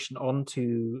conversation on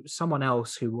to someone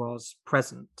else who was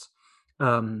present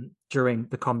during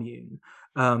the Commune,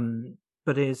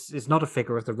 but is not a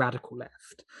figure of the radical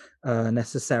left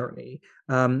necessarily.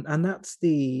 And that's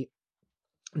the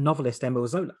novelist Émile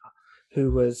Zola,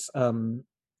 who was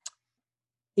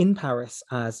in Paris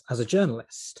as a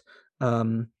journalist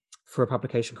for a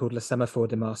publication called Le Sémaphore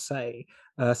de Marseille.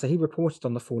 So he reported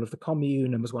on the fall of the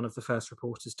Commune and was one of the first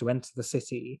reporters to enter the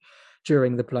city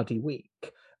during the Bloody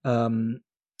Week.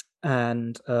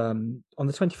 And on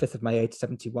the 25th of May,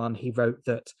 1871, he wrote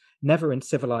that never in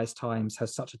civilized times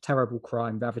has such a terrible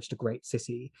crime ravaged a great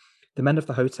city. The men of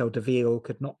the Hôtel de Ville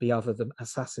could not be other than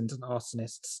assassins and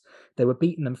arsonists. They were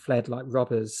beaten and fled like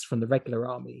robbers from the regular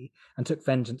army and took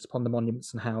vengeance upon the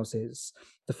monuments and houses.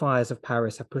 The fires of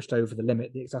Paris have pushed over the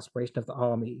limit the exasperation of the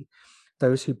army.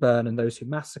 Those who burn and those who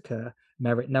massacre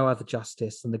merit no other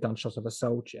justice than the gunshot of a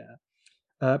soldier.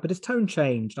 But his tone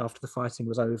changed after the fighting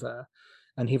was over.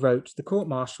 And he wrote, "The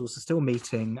court-martials are still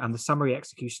meeting and the summary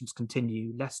executions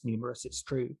continue, less numerous, it's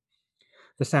true.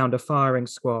 The sound of firing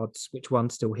squads, which one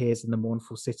still hears in the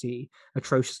mournful city,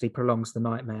 atrociously prolongs the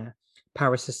nightmare.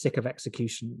 Paris is sick of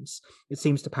executions. It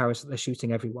seems to Paris that they're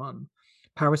shooting everyone.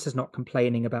 Paris is not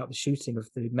complaining about the shooting of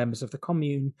the members of the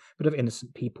Commune, but of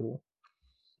innocent people.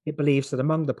 It believes that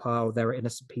among the pile there are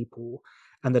innocent people,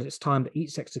 and that it's time that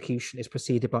each execution is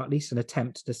preceded by at least an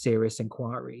attempt at a serious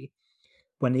inquiry.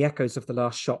 When the echoes of the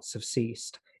last shots have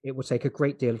ceased, it will take a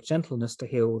great deal of gentleness to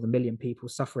heal the million people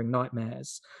suffering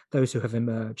nightmares, those who have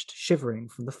emerged, shivering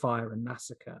from the fire and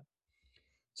massacre."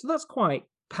 So that's quite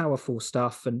powerful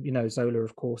stuff. And, Zola,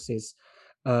 of course, is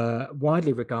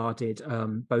widely regarded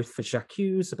both for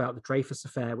J'accuse about the Dreyfus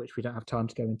affair, which we don't have time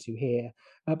to go into here,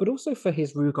 but also for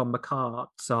his Rougon-Macquart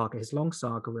saga, his long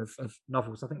saga of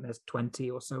novels. I think there's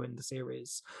 20 or so in the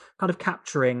series, kind of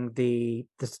capturing the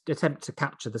attempt to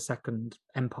capture the Second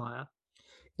Empire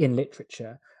in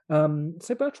literature.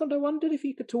 So Bertrand, I wondered if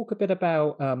you could talk a bit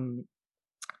about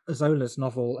Zola's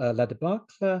novel La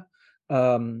Débâcle,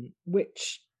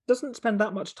 which doesn't spend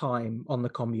that much time on the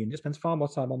Commune. It spends far more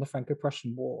time on the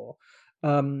Franco-Prussian War.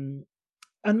 And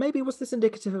maybe was this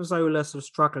indicative of Zola sort of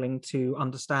struggling to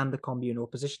understand the Commune or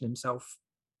position himself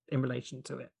in relation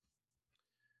to it?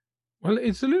 Well,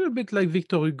 it's a little bit like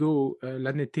Victor Hugo,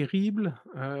 L'année terrible,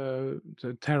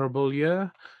 the terrible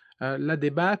year. La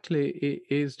Débâcle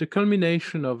is the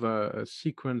culmination of a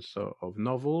sequence of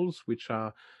novels which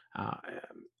are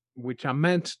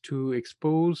meant to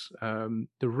expose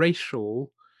the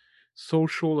racial,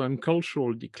 social, and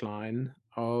cultural decline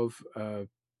of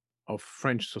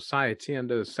French society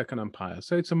under the Second Empire.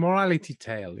 So it's a morality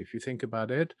tale, if you think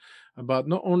about it, about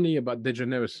not only about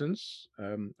degenerescence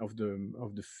of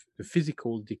the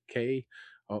physical decay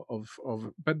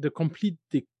but the complete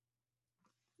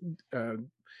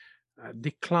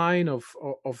decline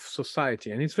of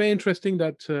society. And it's very interesting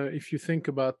that if you think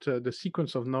about the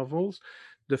sequence of novels,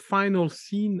 the final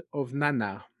scene of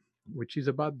Nana, which is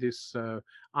about this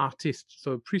artist,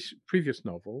 so previous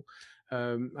novel,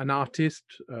 an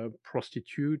artist,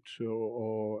 prostitute,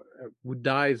 or who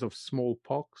dies of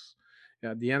smallpox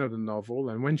at the end of the novel.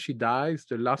 And when she dies,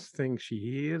 the last thing she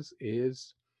hears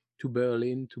is "To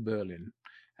Berlin, to Berlin."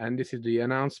 And this is the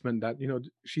announcement that,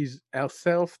 she's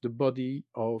herself the body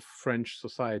of French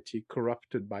society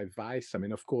corrupted by vice. I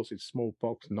mean, of course, it's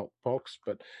smallpox, not pox,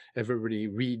 but everybody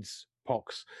reads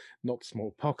pox, not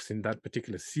smallpox in that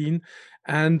particular scene.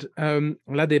 And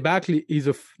La Débâcle is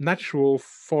a natural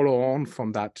follow-on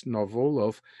from that novel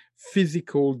of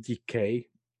physical decay,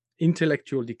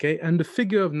 intellectual decay. And the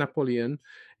figure of Napoleon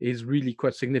is really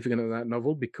quite significant in that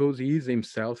novel because he is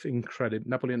himself incredible.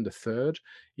 Napoleon III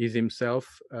is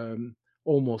himself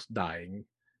almost dying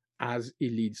as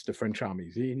he leads the French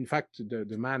armies. In fact,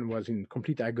 the man was in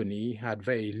complete agony, had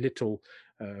very little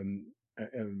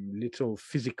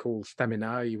physical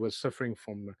stamina. He was suffering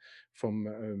from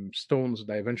stones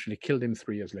that eventually killed him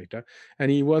 3 years later. And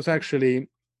he was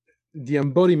actually the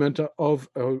embodiment of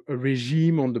a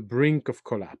regime on the brink of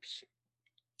collapse.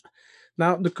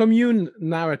 Now, the Commune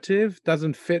narrative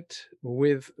doesn't fit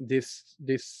with this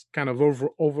kind of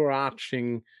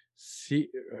overarching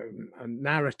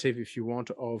narrative, if you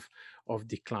want, of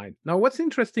decline. Now, what's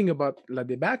interesting about La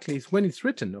Débâcle is when it's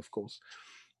written, of course.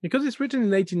 Because it's written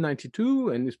in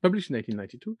 1892 and it's published in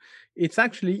 1892, it's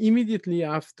actually immediately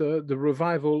after the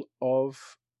revival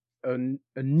of a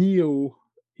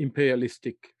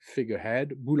neo-imperialistic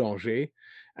figurehead, Boulanger,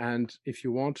 and, if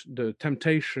you want, the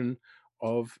temptation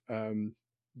of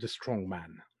the strong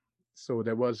man. So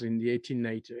there was in the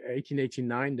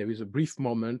 1889, there is a brief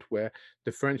moment where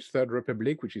the French Third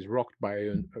Republic, which is rocked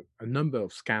by a number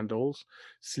of scandals,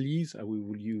 sleaze, we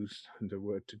will use the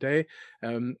word today,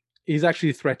 is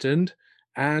actually threatened.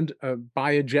 and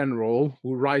by a general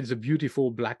who rides a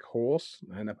beautiful black horse,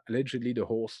 and allegedly the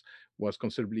horse was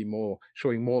considerably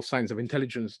showing more signs of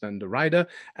intelligence than the rider,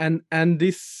 and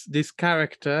this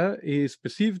character is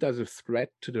perceived as a threat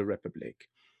to the Republic.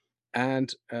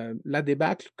 And La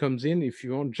Débâcle comes in, if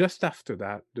you want, just after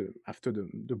that, after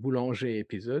the Boulanger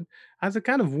episode, as a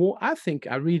kind of war. I think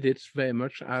I read it very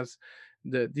much as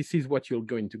this is what you're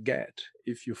going to get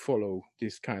if you follow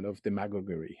this kind of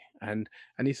demagoguery. And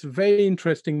it's a very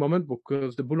interesting moment,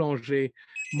 because the Boulanger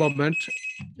moment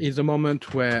is a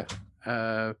moment where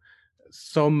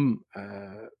some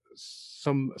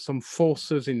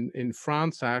forces in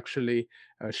France are actually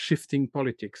shifting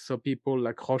politics. So people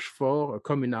like Rochefort, a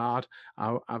communard,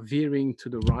 are veering to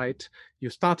the right.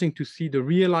 You're starting to see the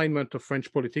realignment of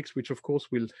French politics, which of course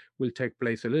will take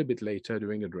place a little bit later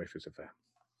during the Dreyfus Affair.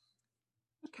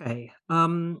 Okay.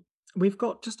 We've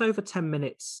got just over 10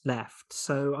 minutes left,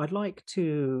 so I'd like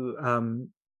to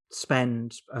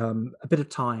spend a bit of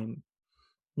time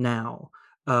now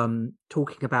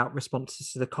talking about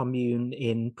responses to the Commune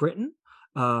in Britain.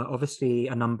 Obviously,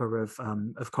 a number of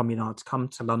communards come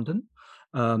to London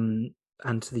and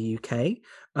to the UK,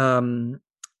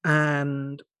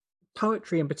 and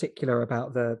poetry in particular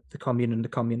about the Commune and the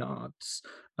communards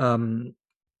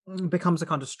becomes a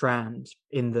kind of strand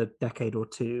in the decade or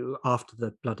two after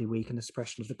the Bloody Week and the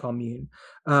suppression of the Commune.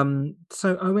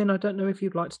 So, Owen, I don't know if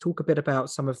you'd like to talk a bit about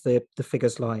some of the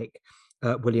figures like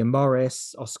William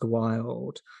Morris, Oscar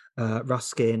Wilde,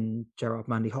 Ruskin, Gerard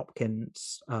Manley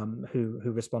Hopkins, who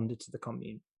responded to the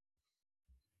Commune.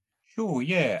 Sure,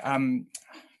 yeah. I'm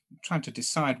trying to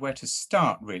decide where to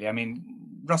start, really. I mean,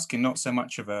 Ruskin, not so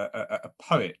much of a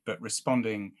poet, but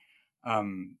responding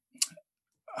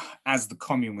as the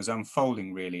Commune was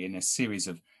unfolding, really, in a series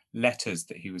of letters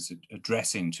that he was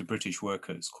addressing to British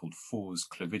workers called Fors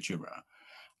Clavigera.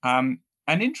 And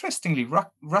interestingly,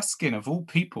 Ruskin, of all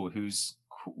people, who's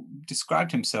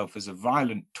described himself as a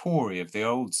violent Tory of the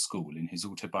old school in his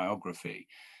autobiography,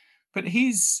 but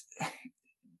he's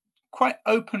quite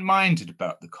open-minded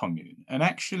about the Commune. And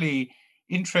actually,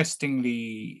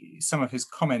 interestingly, some of his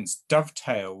comments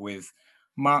dovetail with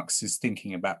Marx's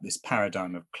thinking about this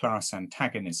paradigm of class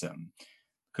antagonism,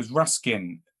 because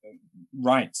Ruskin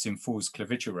writes in Fors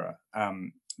Clavigera,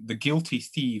 the guilty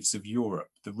thieves of Europe,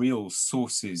 the real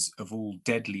sources of all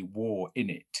deadly war in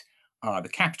it, are the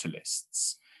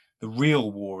capitalists. The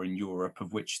real war in Europe,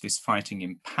 of which this fighting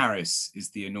in Paris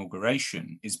is the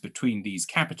inauguration, is between these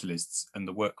capitalists and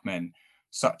the workmen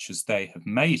such as they have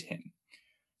made him.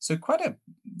 So quite a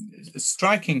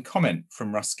striking comment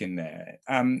from Ruskin there.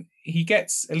 He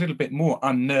gets a little bit more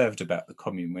unnerved about the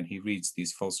Commune when he reads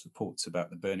these false reports about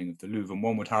the burning of the Louvre, and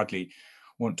one would hardly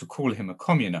want to call him a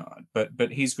communard,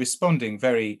 but he's responding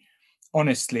very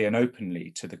honestly and openly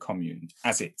to the Commune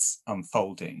as it's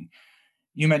unfolding.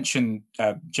 You mentioned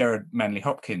Gerard Manley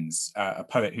Hopkins, a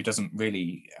poet who doesn't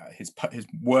really, his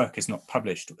work is not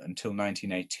published until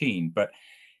 1918, but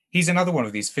he's another one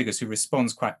of these figures who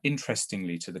responds quite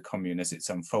interestingly to the Commune as it's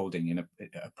unfolding in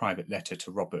a private letter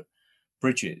to Robert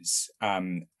Bridges.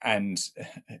 And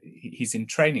he's in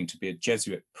training to be a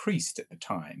Jesuit priest at the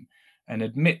time, and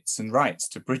admits and writes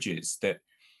to Bridges that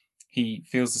he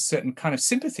feels a certain kind of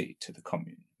sympathy to the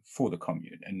Commune, for the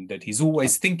Commune, and that he's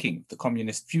always thinking of the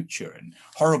communist future, and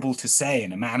horrible to say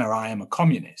in a manner, I am a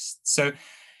communist. So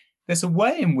there's a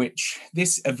way in which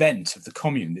this event of the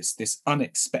Commune, this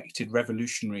unexpected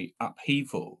revolutionary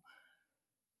upheaval,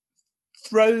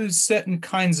 throws certain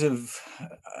kinds of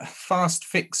fast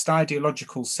fixed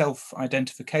ideological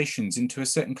self-identifications into a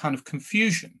certain kind of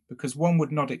confusion, because one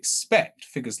would not expect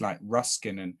figures like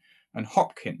Ruskin and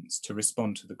Hopkins to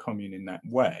respond to the Commune in that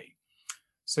way.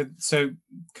 So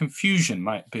confusion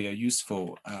might be a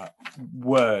useful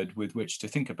word with which to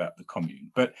think about the Commune.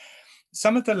 But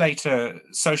some of the later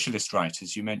socialist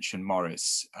writers, you mentioned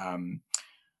Morris,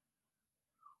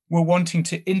 were wanting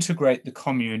to integrate the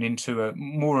Commune into a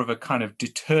more of a kind of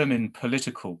determined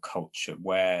political culture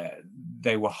where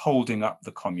they were holding up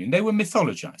the Commune. They were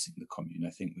mythologizing the Commune, I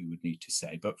think we would need to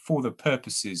say, but for the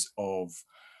purposes of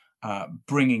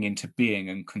bringing into being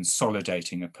and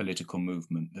consolidating a political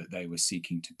movement that they were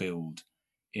seeking to build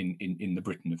in the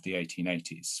Britain of the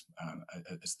 1880s,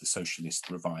 as the socialist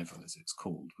revival, as it's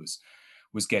called,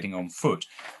 was getting on foot.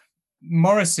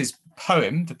 Morris's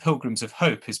poem, The Pilgrims of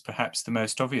Hope, is perhaps the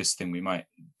most obvious thing we might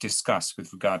discuss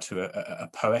with regard to a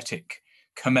poetic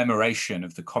commemoration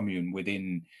of the Commune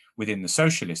within the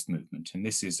socialist movement. And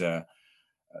this is a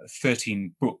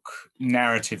 13-book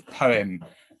narrative poem,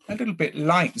 a little bit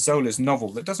like Zola's novel,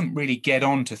 that doesn't really get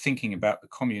on to thinking about the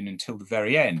Commune until the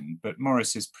very end. But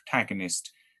Morris's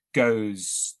protagonist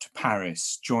goes to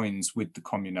Paris, joins with the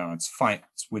communards,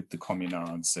 fights with the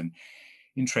communards, and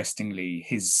interestingly,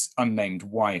 his unnamed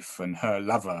wife and her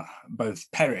lover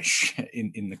both perish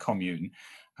in the commune,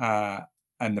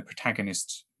 and the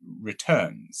protagonist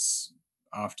returns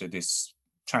after this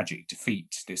tragic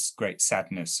defeat, this great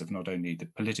sadness of not only the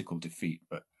political defeat,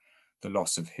 but the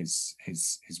loss of his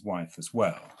wife as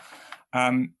well.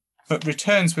 But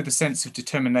returns with a sense of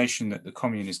determination that the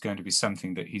commune is going to be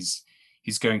something that he's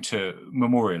going to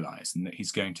memorialize and that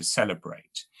he's going to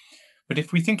celebrate. But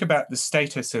if we think about the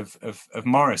status of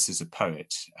Morris as a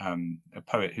poet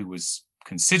who was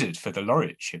considered for the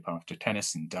laureateship after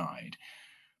Tennyson died,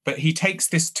 but he takes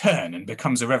this turn and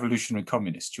becomes a revolutionary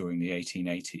communist during the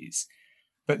 1880s.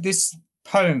 But this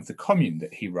poem of the commune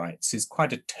that he writes is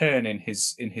quite a turn in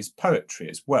his poetry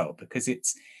as well, because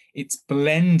it's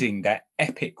blending that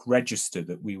epic register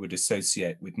that we would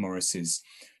associate with Morris's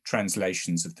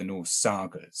translations of the Norse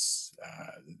sagas,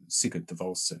 Sigurd the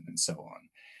Volsung and so on,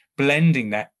 blending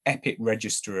that epic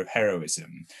register of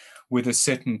heroism with a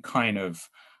certain kind of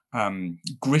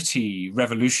gritty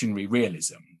revolutionary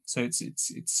realism. So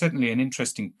it's certainly an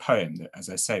interesting poem that, as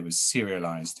I say, was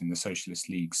serialized in the Socialist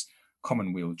League's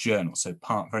Commonweal Journal, so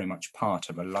very much part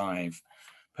of a live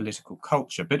political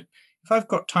culture. But if I've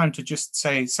got time to just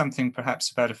say something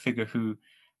perhaps about a figure who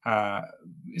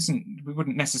we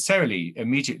wouldn't necessarily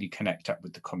immediately connect up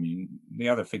with the commune, the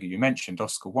other figure you mentioned,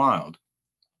 Oscar Wilde.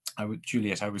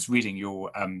 Juliet, I was reading your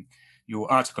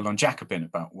article on Jacobin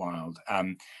about Wilde,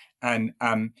 and I've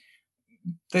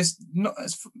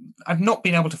not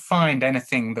been able to find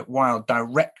anything that Wilde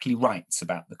directly writes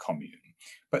about the commune,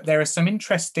 but there are some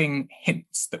interesting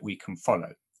hints that we can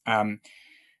follow.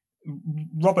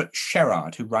 Robert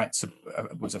Sherard, who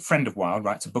was a friend of Wilde,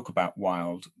 writes a book about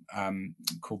Wilde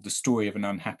called The Story of an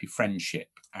Unhappy Friendship,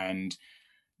 and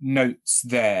notes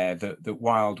there that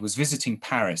Wilde was visiting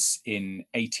Paris in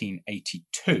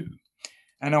 1882.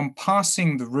 And on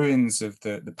passing the ruins of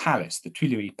the palace, the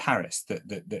Tuileries Palace,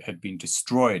 that had been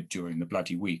destroyed during the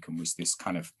Bloody Week and was this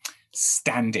kind of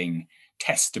standing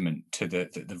testament to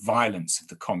the violence of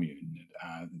the commune,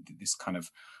 this kind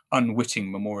of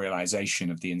unwitting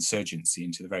memorialization of the insurgency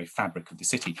into the very fabric of the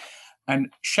city.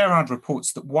 And Sherard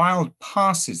reports that Wilde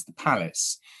passes the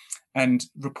palace and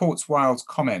reports Wilde's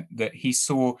comment that he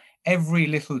saw every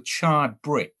little charred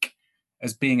brick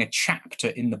as being a chapter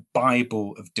in the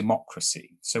Bible of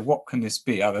democracy. So what can this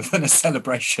be other than a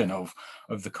celebration of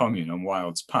the commune on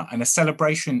Wilde's part, and a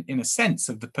celebration, in a sense,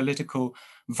 of the political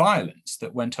violence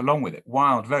that went along with it?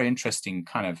 Wilde, very interesting,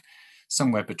 kind of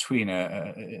somewhere between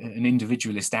an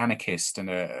individualist anarchist and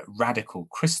a radical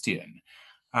Christian.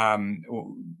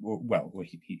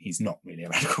 He's not really a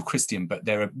radical Christian, but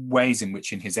there are ways in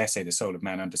which in his essay, The Soul of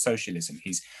Man Under Socialism,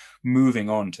 he's moving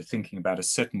on to thinking about a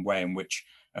certain way in which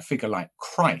a figure like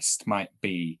Christ might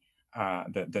be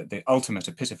the ultimate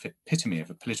epitome of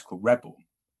a political rebel.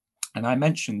 And I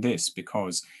mention this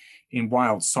because in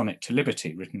Wilde's Sonnet to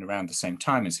Liberty, written around the same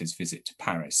time as his visit to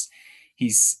Paris,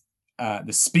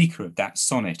 the speaker of that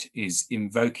sonnet is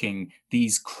invoking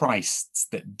these Christs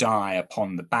that die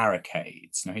upon the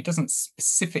barricades. Now, he doesn't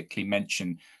specifically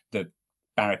mention the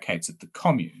barricades of the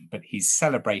commune, but he's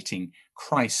celebrating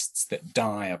Christs that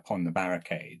die upon the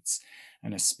barricades.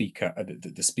 And the speaker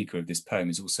of this poem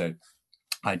is also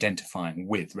identifying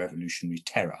with revolutionary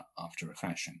terror after a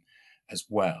fashion as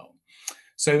well.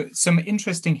 So some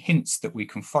interesting hints that we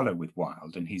can follow with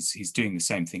Wilde, and he's doing the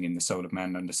same thing in The Soul of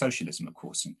Man Under Socialism, of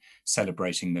course, and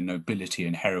celebrating the nobility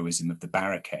and heroism of the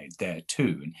barricade there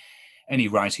too. And any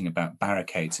writing about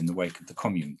barricades in the wake of the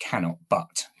commune cannot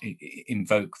but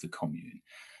invoke the commune.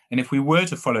 And if we were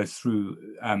to follow through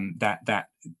that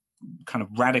kind of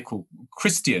radical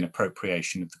Christian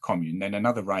appropriation of the commune, then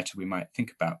another writer we might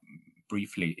think about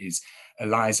briefly is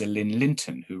Eliza Lynn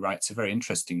Linton, who writes a very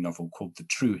interesting novel called The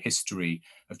True History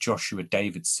of Joshua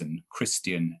Davidson,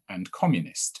 Christian and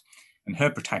Communist. And her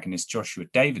protagonist, Joshua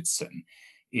Davidson,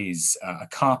 is a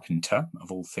carpenter,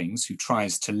 of all things, who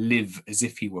tries to live as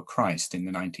if he were Christ in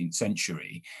the 19th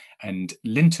century. And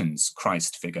Linton's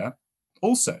Christ figure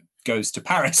also goes to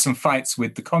Paris and fights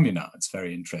with the communards,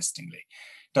 very interestingly.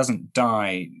 Doesn't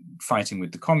die fighting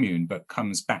with the commune, but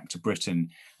comes back to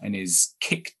Britain and is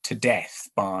kicked to death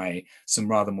by some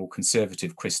rather more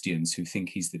conservative Christians who think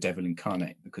he's the devil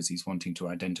incarnate because he's wanting to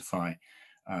identify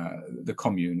the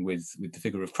commune with the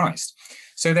figure of Christ.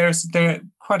 So there are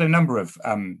quite a number of,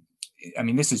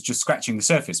 this is just scratching the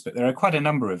surface, but there are quite a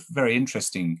number of very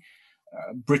interesting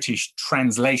British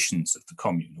translations of the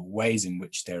commune, or ways in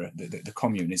which the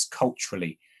commune is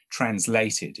culturally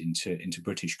translated into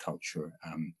British culture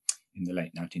in the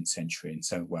late 19th century. And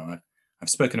so, well, I've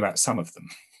spoken about some of them.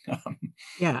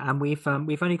 Yeah, and we've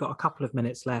only got a couple of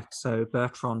minutes left. So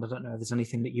Bertrand, I don't know if there's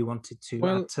anything that you wanted to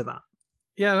Well, add to that.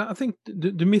 yeah, I think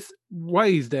the myth. Why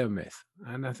is there a myth?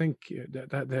 And I think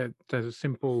there's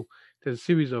a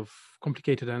series of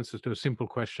complicated answers to a simple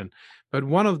question. But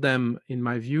one of them, in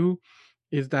my view,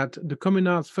 is that the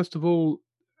communards, first of all,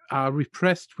 are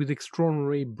repressed with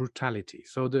extraordinary brutality.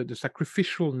 So the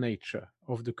sacrificial nature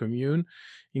of the commune,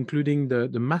 including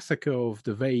the massacre of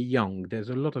the very young. There's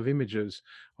a lot of images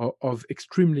of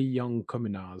extremely young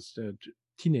communards,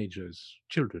 teenagers,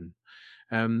 children.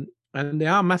 And they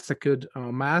are massacred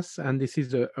en masse, and this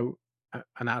is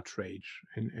an outrage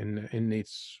in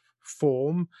its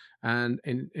form and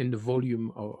in the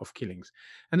volume of killings.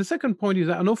 And the second point is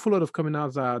that an awful lot of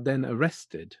communards are then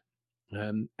arrested,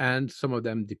 and some of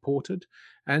them deported.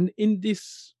 And in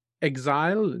this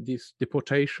exile, this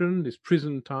deportation, this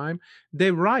prison time,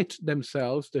 they write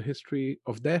themselves the history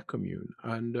of their commune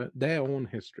and their own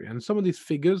history. And some of these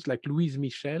figures, like Louise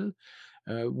Michel,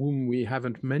 whom we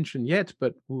haven't mentioned yet,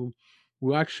 but who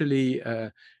actually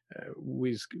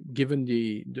was given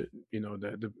the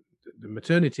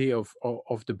maternity of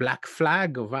the black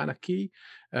flag of anarchy.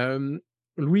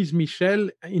 Louise Michel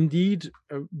indeed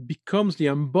becomes the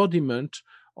embodiment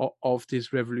of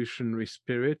this revolutionary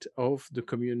spirit of the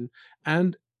commune,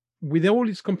 and with all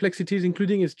its complexities,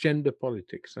 including its gender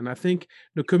politics. And I think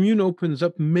the commune opens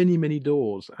up many, many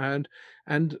doors. And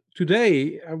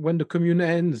today, when the commune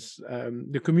ends,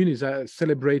 the commune is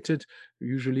celebrated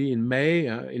usually in May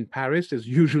in Paris. There's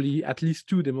usually at least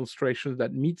two demonstrations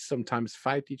that meet, sometimes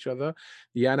fight each other.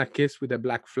 The anarchists with their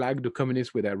black flag, the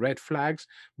communists with their red flags,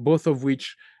 both of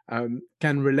which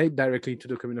can relate directly to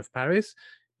the Commune of Paris.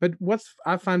 But what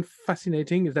I find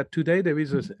fascinating is that today there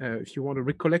is, if you want, a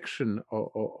recollection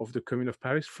of the Commune of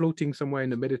Paris floating somewhere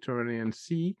in the Mediterranean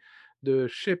Sea. The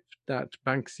ship that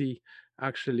Banksy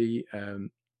actually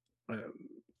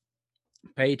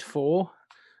paid for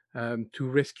to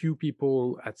rescue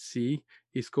people at sea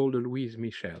is called the Louise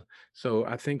Michel. So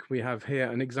I think we have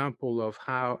here an example of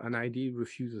how an idea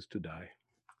refuses to die.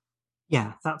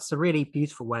 Yeah, that's a really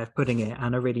beautiful way of putting it,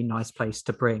 and a really nice place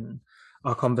to bring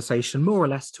our conversation more or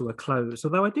less to a close.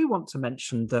 Although I do want to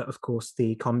mention that, of course,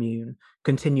 the commune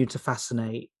continued to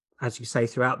fascinate, as you say,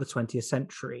 throughout the 20th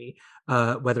century,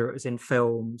 whether it was in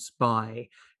films by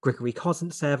Grigory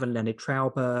Kozintsev and Leonid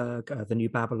Trauberg, The New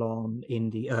Babylon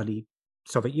in the early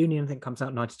Soviet Union, I think comes out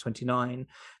in 1929.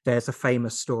 There's a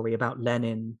famous story about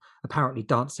Lenin apparently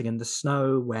dancing in the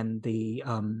snow when the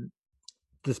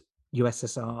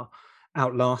USSR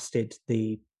outlasted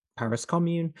the Paris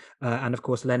Commune. And of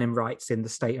course, Lenin writes in The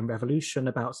State and Revolution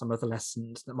about some of the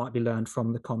lessons that might be learned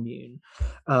from the Commune.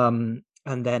 And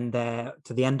then there,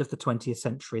 to the end of the 20th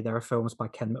century, there are films by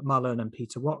Ken McMullen and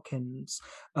Peter Watkins.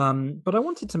 But I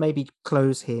wanted to maybe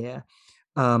close here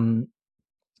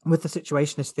with the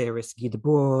situationist theorists Guy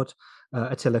Debord,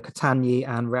 Attila Cattagni,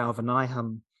 and Raoul van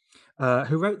Nijhem,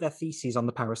 who wrote their theses on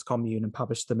the Paris Commune and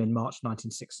published them in March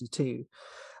 1962.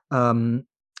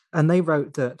 And they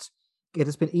wrote that it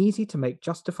has been easy to make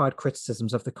justified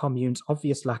criticisms of the commune's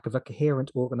obvious lack of a coherent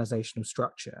organizational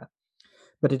structure.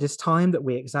 But it is time that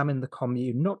we examine the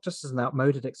commune not just as an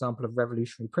outmoded example of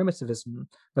revolutionary primitivism,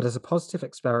 but as a positive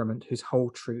experiment whose whole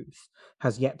truth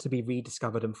has yet to be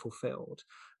rediscovered and fulfilled.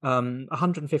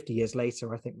 150 years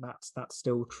later, I think that's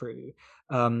still true.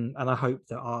 And I hope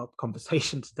that our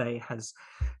conversation today has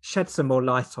shed some more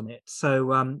light on it.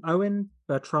 So Owen,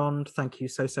 Bertrand, thank you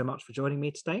so much for joining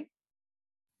me today.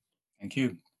 Thank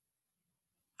you.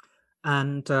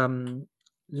 And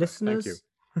listeners... Thank you.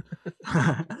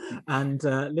 And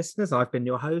listeners, I've been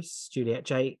your host, Juliet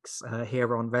Jakes,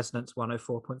 here on Resonance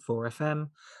 104.4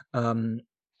 FM.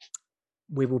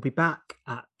 We will be back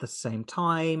at the same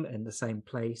time in the same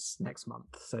place next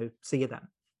month. So see you then.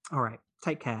 All right.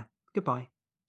 Take care. Goodbye.